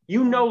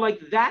 You know, like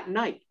that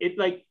night, it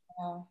like,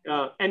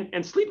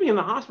 and sleeping in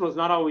the hospital is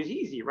not always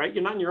easy, right?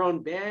 You're not in your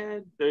own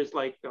bed. There's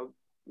like,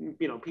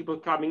 you know, people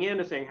coming in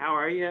and saying, how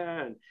are you?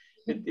 And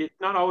it's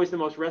not always the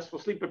most restful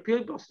sleep, but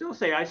people still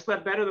say, I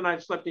slept better than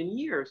I've slept in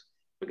years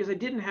because I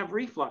didn't have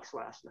reflux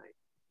last night.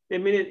 I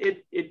mean,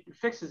 it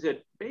fixes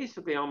it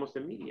basically almost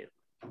immediately.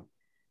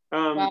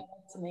 Wow,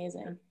 that's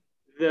amazing.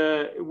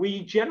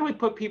 We generally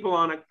put people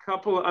on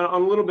a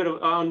little bit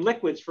of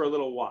liquids for a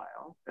little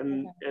while,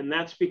 and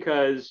that's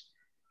because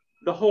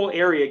the whole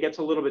area gets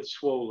a little bit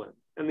swollen.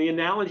 And the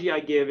analogy I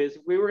give is,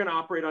 if we were going to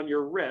operate on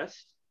your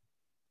wrist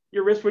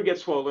would get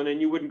swollen, and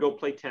you wouldn't go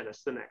play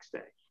tennis the next day.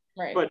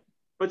 Right.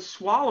 But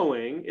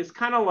swallowing is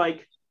kind of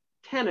like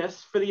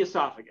tennis for the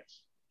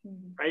esophagus,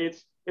 right?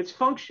 It's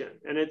function,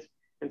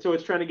 and so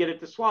it's trying to get it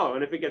to swallow.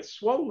 And if it gets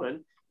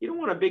swollen, you don't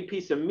want a big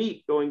piece of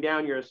meat going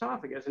down your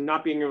esophagus and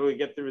not being able to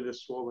get through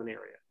this swollen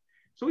area.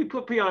 So we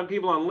put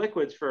people on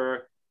liquids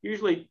for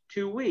usually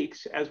 2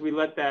 weeks as we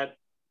let that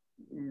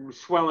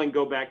swelling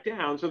go back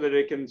down so that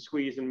it can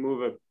squeeze and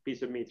move a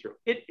piece of meat through.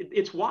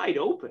 It's wide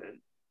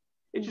open.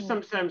 It just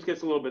sometimes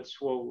gets a little bit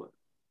swollen.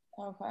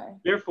 Okay.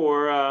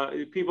 Therefore,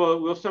 people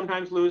will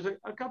sometimes lose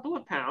a couple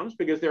of pounds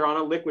because they're on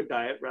a liquid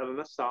diet rather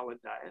than a solid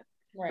diet.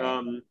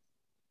 Right.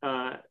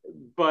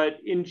 But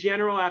in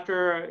general,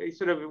 after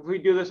if we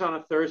do this on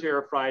a Thursday or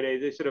a Friday,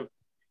 they sort of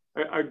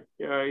are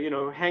you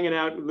know, hanging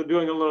out,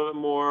 doing a little bit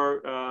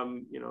more,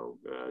 you know,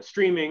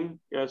 streaming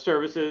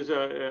services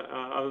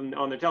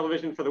on the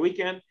television for the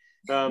weekend.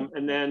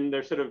 And then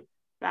they're sort of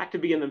back to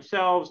being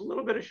themselves, a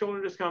little bit of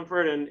shoulder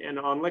discomfort and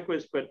on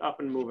liquids, but up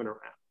and moving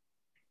around.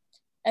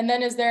 And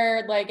then is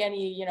there like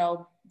any, you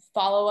know,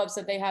 follow-ups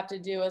that they have to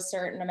do a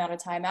certain amount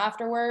of time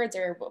afterwards,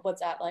 or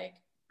what's that like?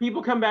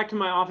 People come back to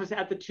my office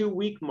at the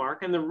 2-week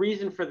mark. And the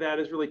reason for that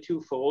is really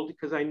twofold,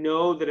 because I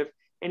know that if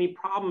any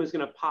problem is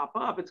going to pop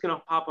up, it's going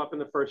to pop up in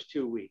the first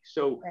 2 weeks.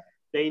 So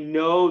they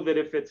know that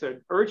if it's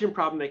an urgent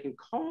problem, they can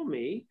call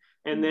me,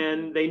 and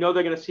then they know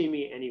they're going to see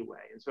me anyway.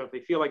 And so if they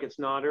feel like it's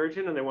not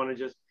urgent and they want to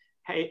just,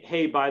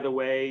 hey, by the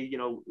way, you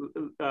know,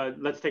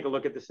 let's take a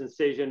look at this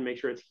incision, make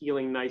sure it's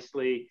healing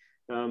nicely.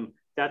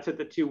 That's at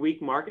the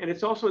 2-week mark. And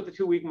it's also at the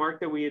 2-week mark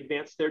that we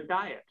advance their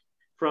diet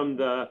from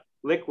the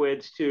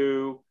liquids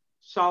to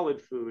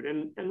solid food.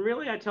 And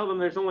really, I tell them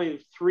there's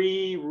only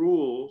 3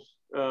 rules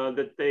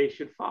that they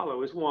should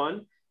follow.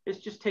 One is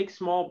just take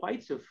small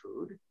bites of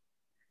food.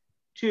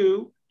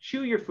 2,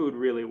 chew your food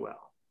really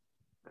well.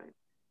 Right?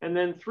 And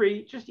then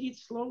 3, just eat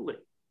slowly,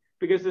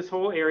 because this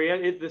whole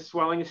area, the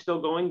swelling is still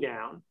going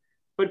down.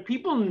 But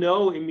people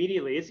know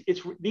immediately.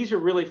 These are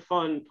really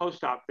fun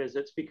post-op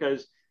visits,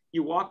 because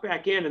you walk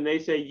back in and they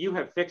say, you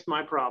have fixed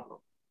my problem,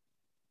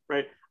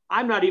 right?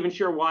 I'm not even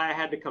sure why I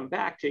had to come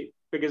back to you,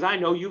 because I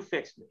know you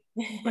fixed me.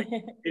 Like,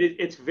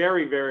 it's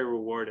very, very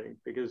rewarding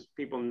because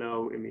people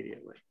know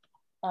immediately.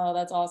 Oh,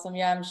 that's awesome.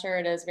 Yeah, I'm sure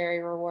it is very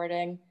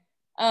rewarding.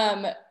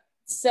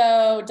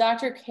 So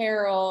Dr.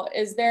 Carroll,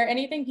 is there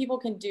anything people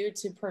can do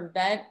to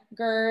prevent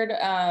GERD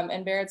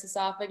and Barrett's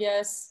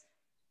esophagus?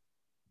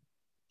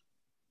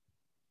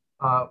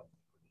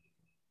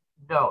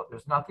 No,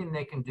 there's nothing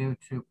they can do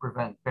to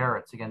prevent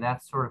Barrett's. Again,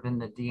 that's sort of in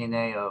the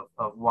DNA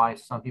of why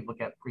some people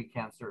get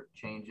precancer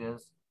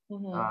changes.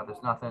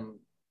 There's nothing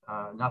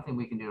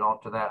we can do to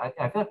alter that.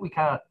 I think we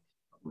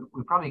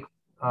probably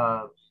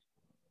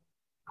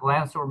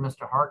glanced over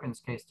Mr. Harkin's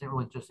case, didn't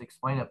really just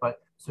explain it, but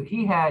so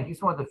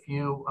he's one of the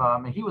few,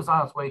 and he was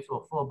on his way to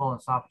a full-blown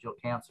esophageal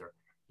cancer.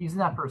 He's in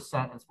that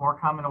percent. It's more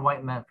common in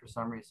white men for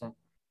some reason,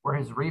 where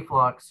his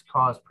reflux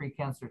caused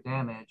precancer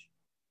damage.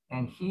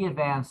 And he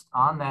advanced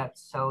on that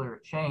cellular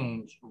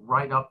change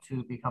right up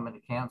to becoming a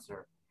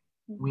cancer.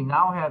 We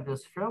now have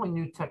this fairly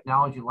new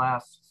technology,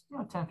 lasts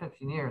 10,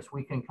 15 years.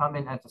 We can come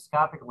in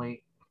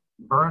endoscopically,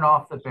 burn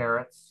off the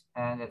Barrett's,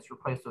 and it's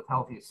replaced with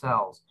healthy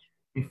cells.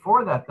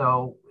 Before that,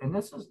 though, and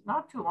this is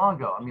not too long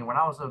ago, I mean, when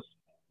I was a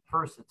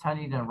first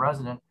attending and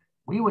resident,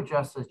 we would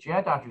just, as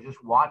GI doctors,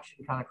 just watch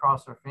and kind of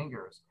cross our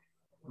fingers.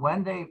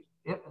 When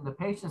the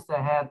patients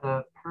that had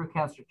the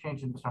precancer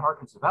change in Mr.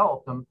 Harkins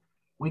developed them,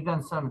 we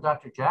then sent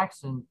Dr.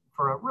 Jackson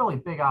for a really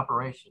big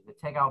operation to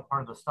take out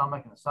part of the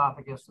stomach and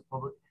esophagus. It's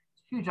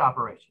a huge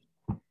operation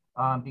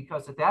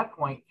because at that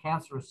point,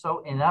 cancer was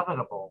so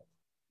inevitable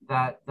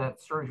that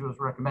surgery was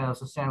recommended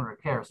as a standard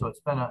of care. So it's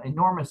been an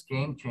enormous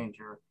game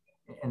changer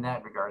in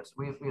that regard. So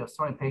we have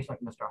so many patients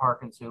like Mr.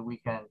 Harkins who we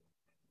can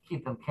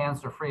keep them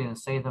cancer-free and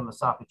save them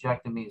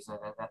esophagectomies, and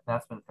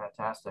that's been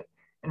fantastic.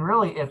 And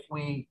really, if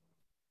we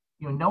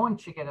no one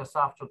should get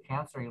esophageal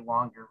cancer any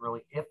longer,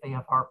 really, if they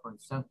have heartburn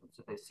symptoms.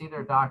 If they see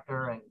their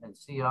doctor and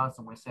see us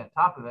and we stay on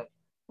top of it,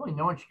 really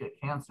no one should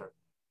get cancer.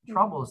 The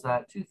trouble is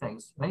that two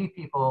things, many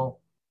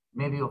people,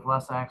 maybe with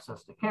less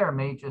access to care,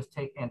 may just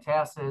take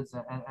antacids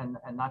and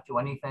not do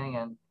anything.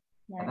 And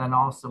then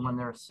also when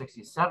they're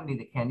 60, 70,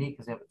 they can't eat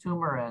because they have a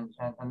tumor, and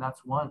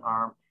that's one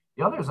arm.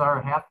 The others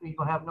are half the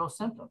people have no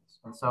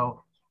symptoms. And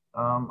so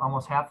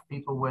almost half the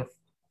people with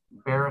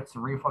Barrett's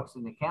and reflux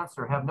and the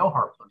cancer have no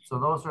heartburn. So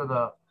those are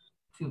the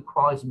two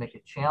qualities that make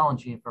it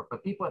challenging for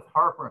people with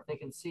heartburn. If they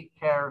can seek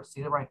care,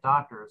 see the right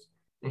doctors,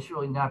 they should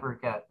really never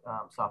get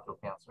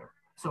esophageal cancer.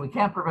 So we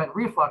can't prevent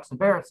reflux and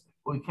Barrett's,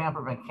 but we can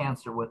prevent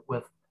cancer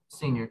with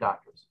senior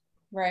doctors.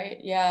 Right.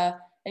 Yeah.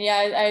 And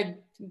yeah,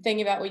 I'm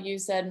thinking about what you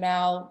said,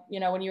 Mal,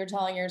 when you were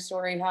telling your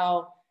story,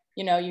 how,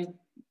 you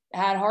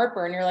had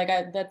heartburn, you're like,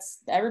 that's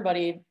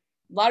everybody.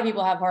 A lot of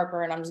people have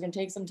heartburn. I'm just going to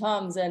take some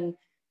Tums.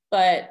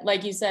 But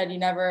like you said, you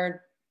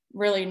never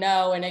really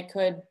know. And it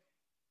could,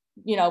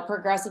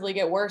 progressively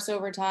get worse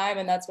over time.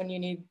 And that's when you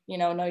need,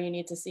 know you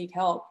need to seek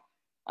help.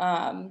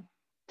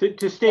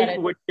 To state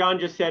what John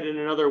just said in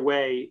another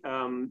way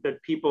that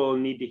people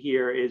need to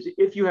hear is,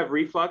 if you have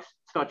reflux,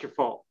 it's not your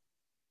fault.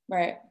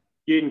 Right.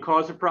 You didn't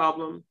cause the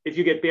problem. If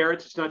you get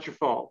Barrett's, it's not your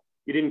fault.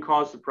 You didn't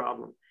cause the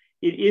problem.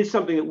 It is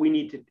something that we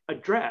need to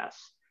address,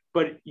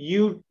 but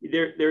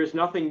there is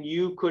nothing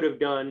you could have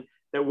done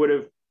that would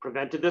have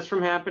prevented this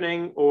from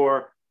happening,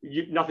 or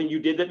nothing you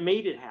did that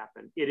made it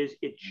happen.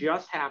 It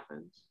just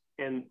happens.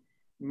 And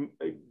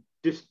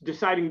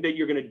deciding that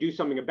you're going to do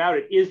something about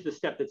it is the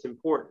step that's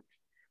important.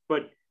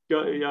 But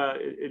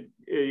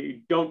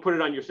don't put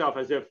it on yourself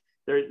as if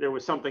there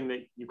was something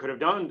that you could have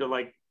done to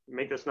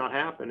make this not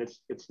happen.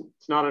 It's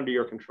not under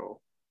your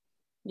control.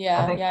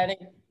 Yeah, I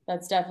think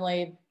that's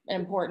definitely an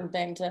important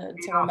thing to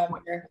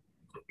remember.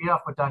 To feed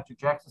off what Dr.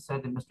 Jackson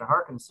said and Mr.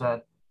 Harkins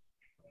said,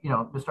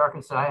 Mr.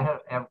 Harkins said, I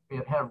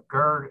have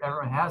GERD,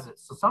 everyone has it.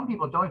 So some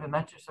people don't even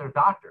mention to their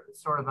doctor.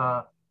 It's sort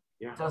of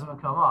it doesn't even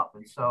come up.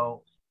 And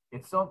so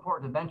it's so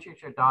important to mention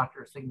to your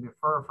doctor so they can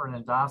refer for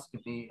an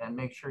endoscopy and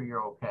make sure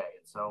you're okay.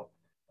 And so,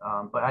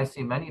 but I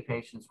see many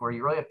patients where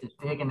you really have to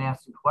dig and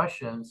ask some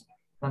questions,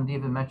 them to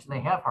even mention they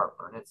have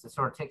heartburn. It's to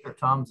sort of take their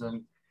Tums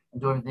and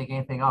don't think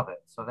anything of it.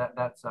 So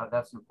that's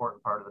an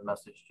important part of the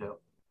message too.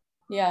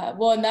 Yeah,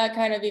 well, and that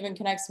kind of even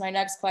connects to my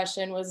next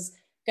question, was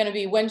going to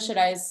be, when should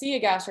I see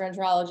a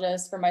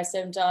gastroenterologist for my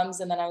symptoms?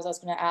 And then I was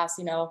also going to ask,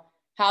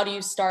 how do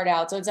you start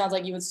out? So it sounds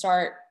like you would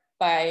start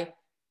by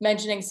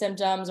mentioning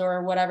symptoms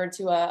or whatever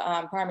to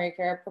a primary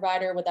care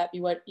provider. Would that be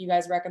what you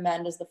guys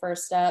recommend as the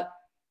first step?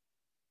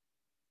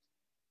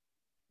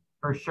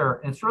 For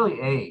sure. It's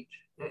really age.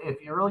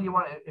 If you really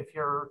want, if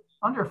you're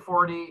under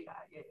 40,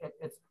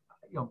 it's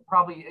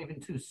probably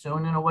even too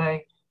soon in a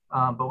way.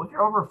 But if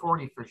you're over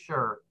 40, for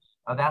sure,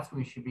 that's when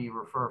you should be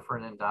referred for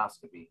an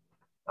endoscopy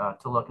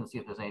to look and see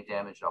if there's any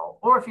damage at all.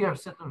 Or if you have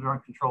symptoms that are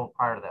uncontrolled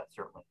prior to that,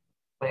 certainly.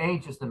 But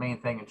age is the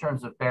main thing in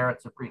terms of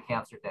Barrett's and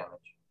precancer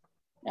damage.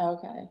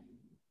 Okay.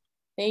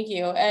 Thank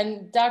you.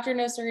 And Dr.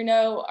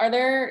 Nocerino, are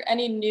there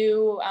any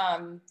new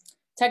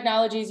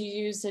technologies you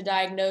use to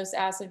diagnose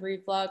acid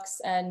reflux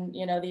and,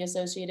 the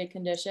associated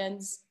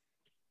conditions?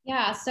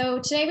 Yeah, so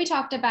today we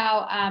talked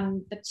about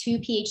the 2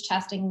 pH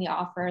testing we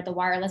offer, the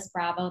wireless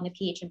Bravo and the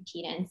pH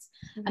impedance,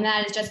 and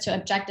that is just to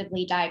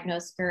objectively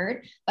diagnose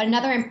GERD. But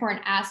another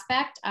important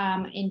aspect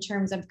in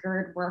terms of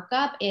GERD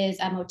workup is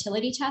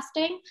motility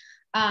testing.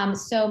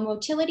 So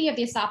motility of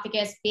the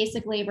esophagus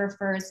basically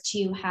refers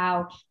to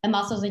how the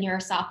muscles in your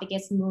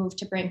esophagus move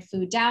to bring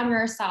food down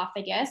your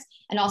esophagus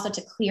and also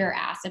to clear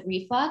acid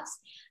reflux.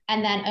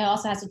 And then it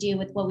also has to do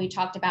with what we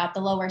talked about,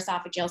 the lower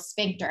esophageal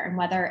sphincter, and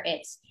whether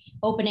it's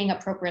opening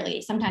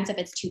appropriately. Sometimes if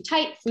it's too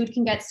tight, food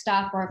can get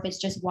stuck, or if it's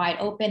just wide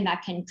open,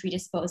 that can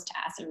predispose to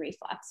acid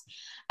reflux.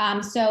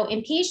 So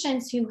in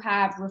patients who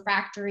have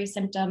refractory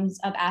symptoms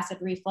of acid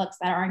reflux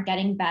that aren't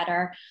getting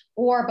better,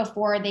 or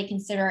before they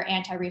consider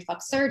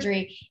anti-reflux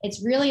surgery,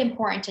 it's really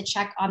important to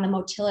check on the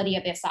motility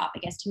of the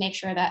esophagus to make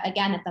sure that,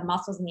 again, that the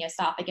muscles in the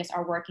esophagus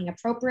are working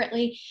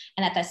appropriately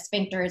and that the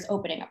sphincter is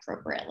opening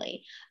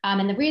appropriately.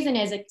 And the reason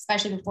is,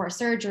 especially before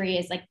surgery,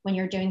 is like when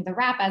you're doing the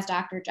wrap, as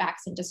Dr.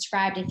 Jackson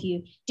described, if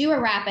you do a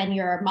wrap and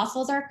your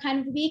muscles are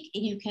kind of weak,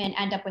 you can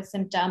end up with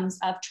symptoms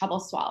of trouble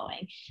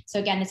swallowing. So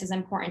again, this is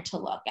important to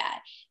look at.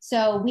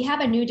 So we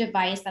have a new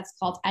device that's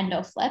called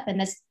EndoFlip, and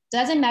this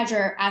doesn't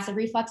measure acid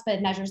reflux, but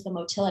it measures the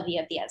motility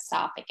of the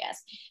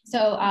esophagus.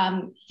 So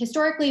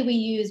historically, we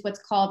use what's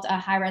called a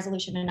high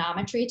resolution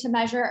manometry to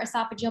measure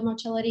esophageal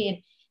motility. And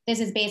this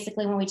is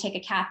basically when we take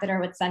a catheter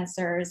with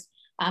sensors,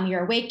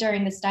 you're awake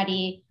during the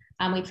study,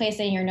 we place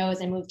it in your nose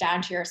and move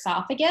down to your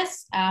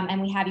esophagus,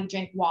 and we have you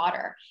drink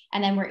water.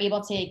 And then we're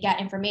able to get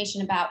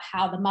information about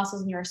how the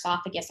muscles in your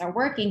esophagus are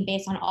working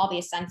based on all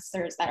these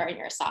sensors that are in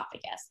your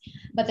esophagus.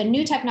 But the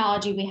new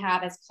technology we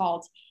have is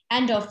called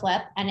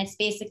EndoFlip, and it's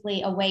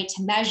basically a way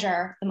to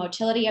measure the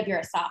motility of your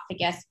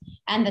esophagus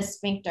and the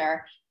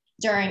sphincter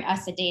during a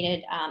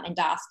sedated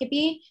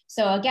endoscopy.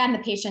 So again, the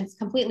patient's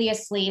completely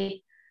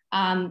asleep,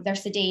 they're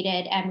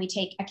sedated, and we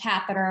take a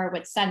catheter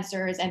with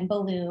sensors and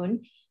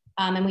balloon,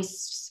 and we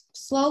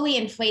slowly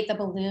inflate the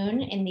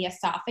balloon in the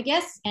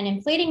esophagus, and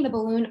inflating the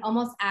balloon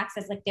almost acts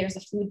as like there's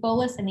a food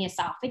bolus in the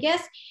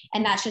esophagus,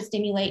 and that should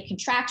stimulate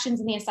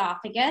contractions in the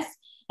esophagus,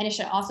 and it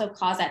should also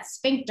cause that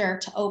sphincter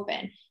to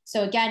open.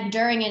 So again,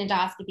 during an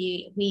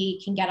endoscopy,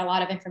 we can get a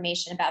lot of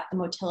information about the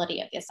motility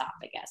of the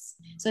esophagus.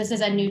 So this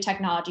is a new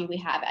technology we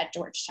have at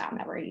Georgetown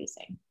that we're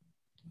using.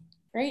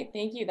 Great,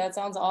 thank you. That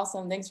sounds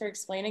awesome. Thanks for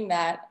explaining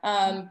that.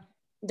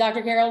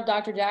 Dr. Carroll,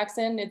 Dr.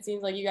 Jackson, it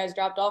seems like you guys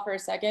dropped off for a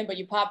second, but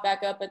you popped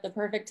back up at the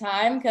perfect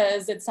time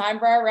because it's time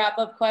for our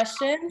wrap-up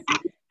questions.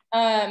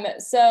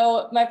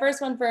 So my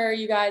first one for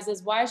you guys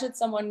is, why should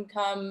someone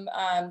come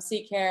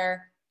seek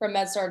care from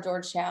MedStar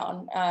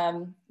Georgetown?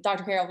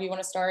 Dr. Carroll, if you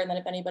want to start, and then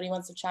if anybody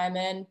wants to chime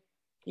in,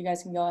 you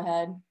guys can go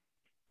ahead.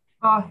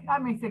 I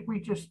mean, I think we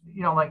just,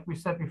 like we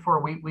said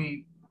before,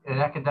 we in an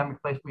academic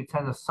place, we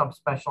tend to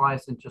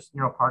subspecialize in just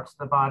parts of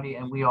the body,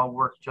 and we all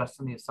work just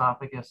in the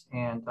esophagus.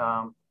 And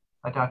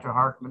like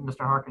Mr.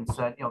 Harkin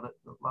said,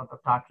 the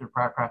doctors in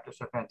private practice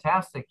are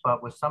fantastic,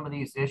 but with some of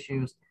these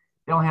issues,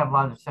 they don't have a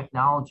lot of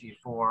technology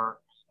for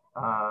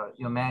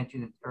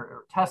managing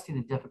or testing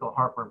the difficult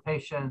heartburn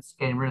patients,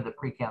 getting rid of the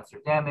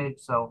precancer damage.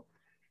 So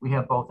we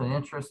have both an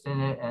interest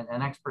in it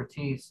and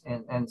expertise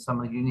and some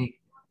of the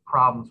unique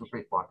problems with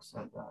reflux,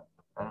 and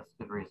that's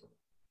a good reason.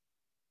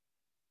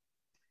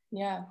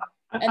 Yeah.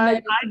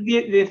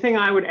 The thing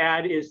I would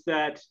add is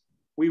that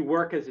we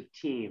work as a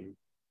team.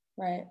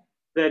 Right.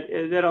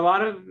 That a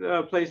lot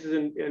of places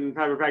in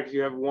private practice,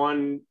 you have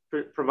one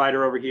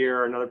provider over here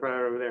or another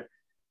provider over there.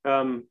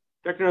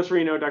 Dr.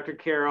 Nocerino, Dr.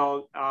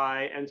 Carroll,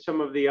 I, and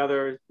some of the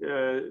other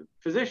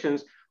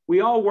physicians, we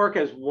all work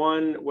as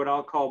one, what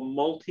I'll call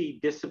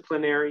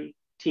multidisciplinary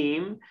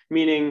team,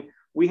 meaning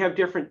we have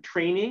different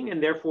training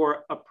and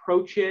therefore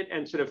approach it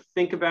and sort of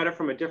think about it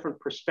from a different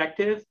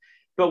perspective,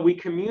 but we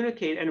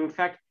communicate and in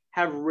fact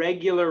have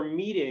regular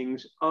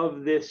meetings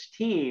of this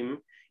team,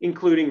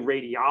 including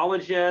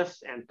radiologists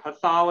and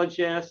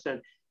pathologists.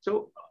 And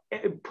so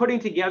putting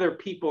together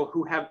people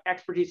who have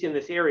expertise in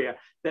this area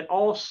that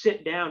all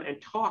sit down and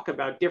talk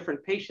about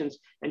different patients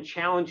and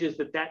challenges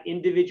that that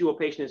individual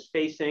patient is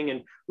facing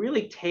and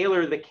really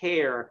tailor the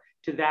care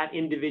to that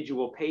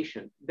individual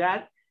patient.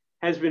 That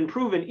has been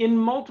proven in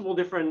multiple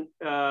different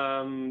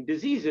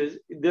diseases,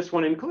 this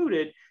one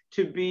included,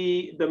 to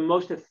be the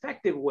most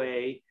effective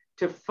way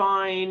to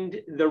find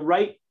the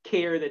right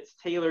care that's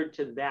tailored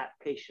to that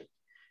patient.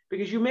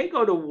 Because you may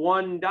go to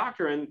one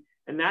doctor and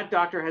that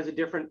doctor has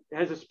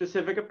a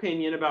specific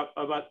opinion about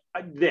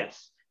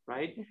this,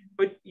 right?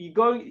 But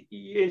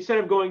instead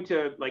of going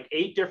to like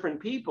 8 different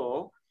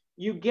people,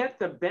 you get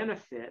the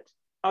benefit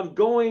of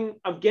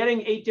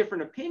getting 8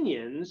 different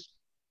opinions,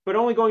 but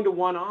only going to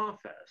one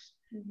office,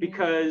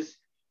 because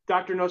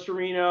Dr.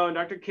 Nocerino and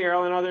Dr.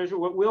 Carroll and others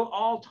will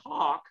all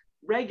talk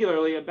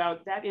regularly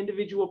about that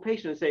individual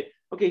patient and say,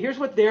 okay, here's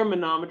what their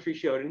manometry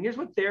showed, and here's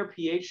what their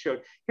pH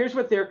showed, here's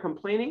what they're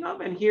complaining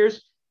of, and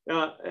here's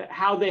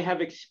how they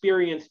have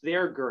experienced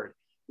their GERD.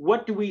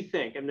 What do we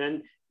think? And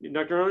then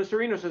Dr.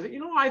 Nocerino says,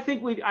 I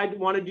think I'd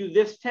want to do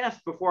this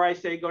test before I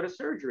say go to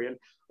surgery. And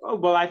oh,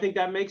 well, I think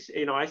that makes,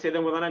 I say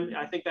then, well, then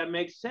I think that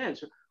makes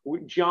sense.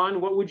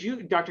 John,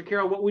 Dr.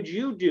 Carroll, what would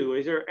you do?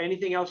 Is there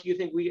anything else you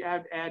think we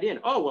add in?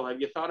 Oh, well, have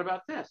you thought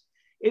about this?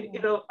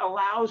 It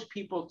allows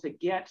people to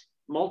get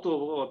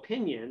multiple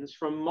opinions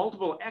from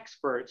multiple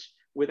experts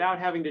without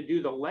having to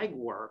do the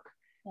legwork,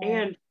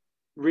 and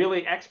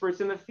really experts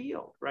in the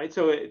field, right?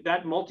 So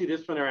that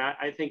multidisciplinary,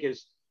 I think,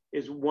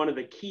 is one of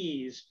the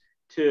keys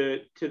to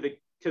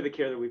the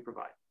care that we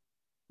provide.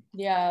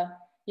 Yeah,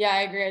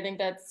 I agree. I think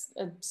that's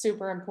a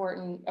super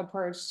important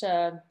approach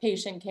to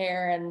patient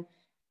care, and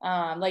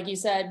like you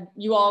said,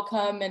 you all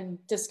come and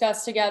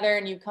discuss together,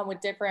 and you come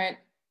with different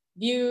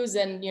views,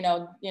 and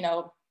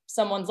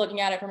someone's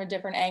looking at it from a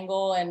different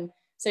angle. And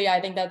so yeah,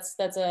 I think that's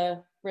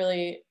a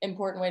really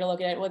important way to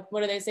look at it. What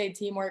do they say?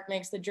 Teamwork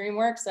makes the dream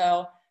work.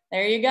 So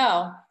there you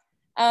go.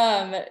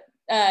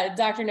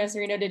 Dr.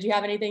 Nocerino, did you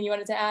have anything you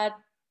wanted to add?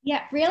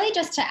 Yeah, really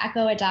just to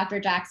echo what Dr.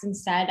 Jackson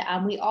said,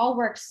 we all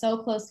work so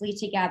closely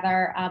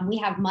together. We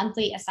have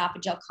monthly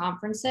esophageal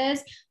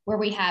conferences where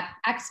we have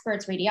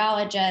experts,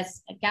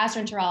 radiologists,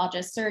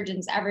 gastroenterologists,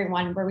 surgeons,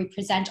 everyone, where we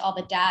present all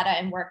the data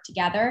and work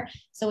together.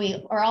 So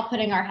we are all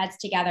putting our heads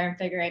together and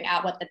figuring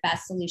out what the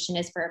best solution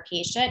is for a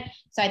patient.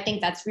 So I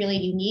think that's really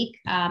unique.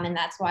 And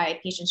that's why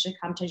patients should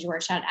come to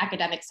Georgetown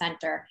Academic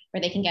Center, where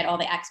they can get all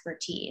the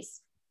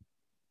expertise.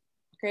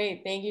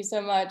 Great, thank you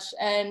so much.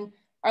 And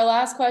our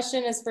last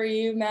question is for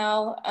you,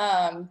 Mal.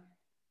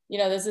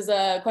 This is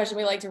a question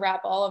we like to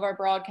wrap all of our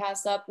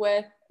broadcasts up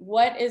with.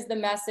 What is the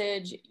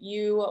message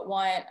you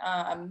want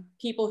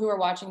people who are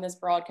watching this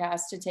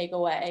broadcast to take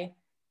away?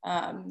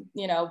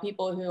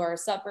 People who are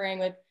suffering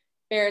with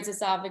Barrett's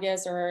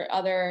esophagus or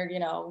other,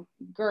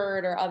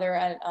 GERD or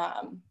other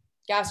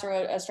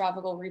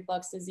gastroesophageal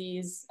reflux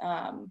disease,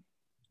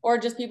 or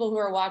just people who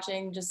are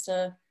watching just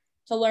to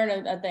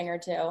learn a thing or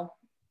two.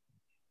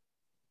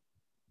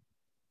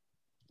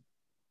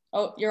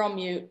 Oh, you're on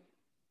mute.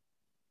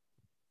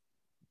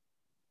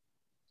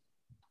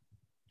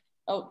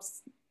 Oh,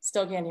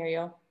 still can't hear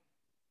you.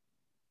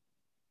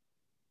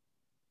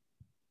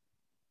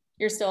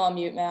 You're still on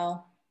mute,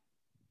 Mal.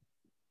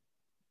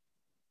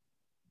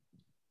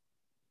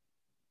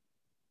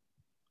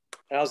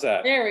 How's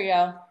that? There we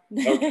go.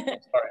 Okay,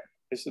 sorry.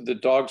 I said the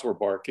dogs were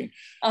barking.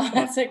 Oh,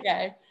 that's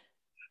okay.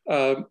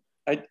 I'd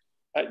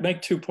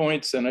make 2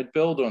 points, and I'd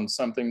build on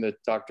something that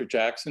Dr.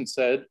 Jackson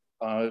said.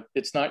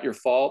 It's not your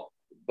fault,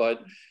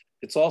 but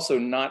it's also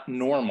not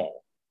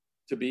normal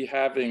to be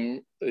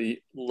having the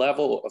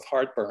level of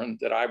heartburn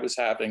that I was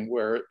having,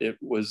 where it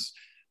was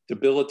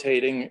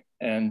debilitating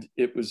and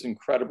it was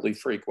incredibly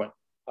frequent,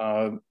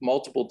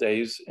 multiple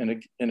days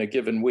in a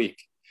given week.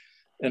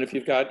 And if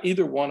you've got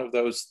either one of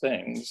those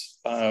things,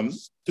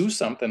 do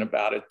something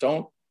about it.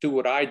 Don't do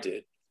what I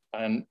did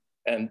and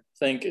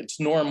think it's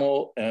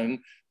normal and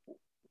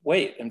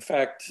wait. In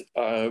fact,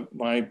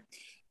 my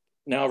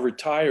now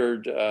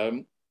retired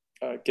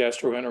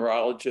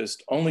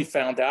gastroenterologist only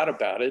found out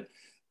about it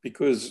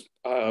because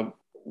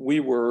we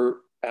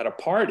were at a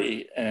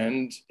party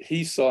and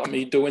he saw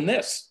me doing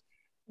this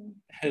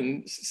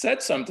and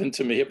said something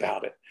to me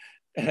about it.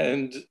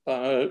 And,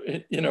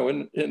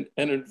 in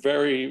a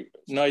very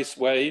nice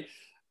way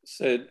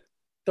said,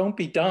 don't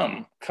be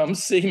dumb, come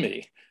see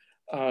me.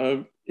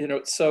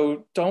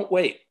 So don't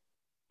wait.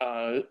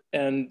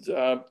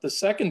 The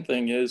second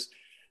thing is,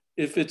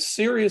 if it's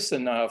serious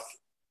enough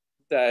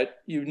that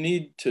you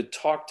need to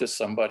talk to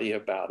somebody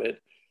about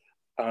it,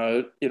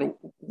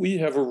 we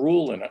have a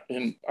rule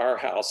in our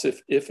house.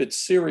 If it's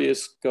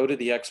serious, go to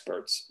the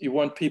experts. You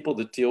want people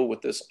that deal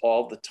with this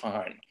all the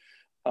time,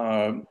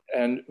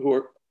 and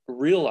who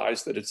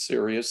realize that it's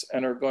serious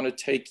and are going to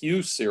take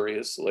you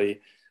seriously,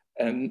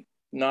 and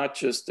not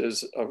just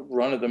as a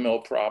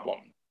run-of-the-mill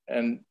problem.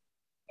 And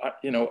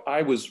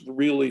I was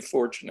really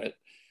fortunate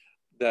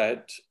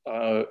that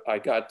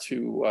I got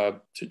to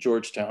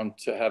Georgetown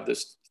to have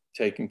this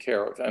taken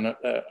care of. And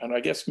I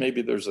guess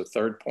maybe there's a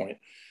third point.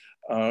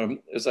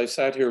 As I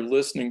sat here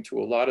listening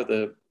to a lot of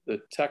the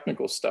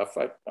technical stuff,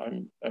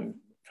 I'm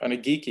kind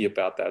of geeky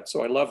about that,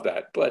 so I love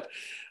that. But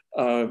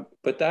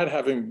that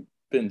having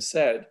been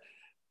said,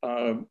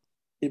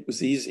 it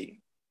was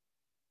easy.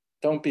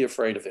 Don't be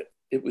afraid of it.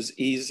 It was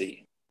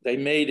easy. They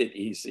made it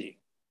easy,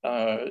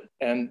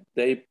 and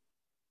they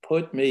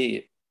put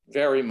me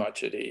very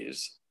much at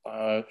ease,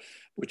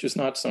 which is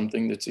not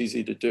something that's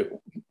easy to do,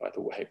 by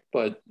the way.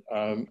 But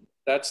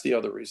that's the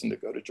other reason to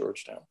go to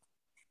Georgetown.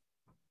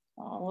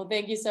 Oh, well,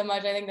 thank you so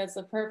much. I think that's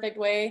the perfect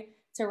way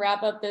to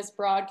wrap up this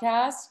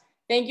broadcast.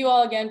 Thank you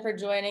all again for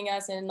joining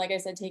us, and like I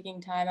said,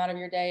 taking time out of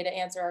your day to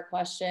answer our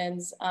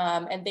questions.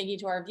 And thank you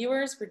to our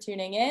viewers for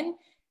tuning in.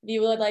 If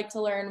you would like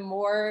to learn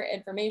more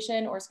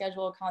information or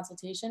schedule a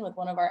consultation with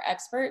one of our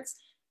experts,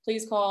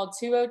 please call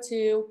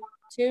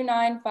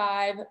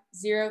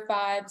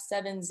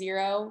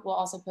 202-295-0570. We'll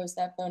also post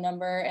that phone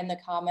number in the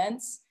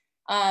comments.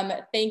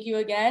 Thank you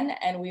again,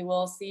 and we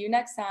will see you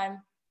next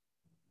time.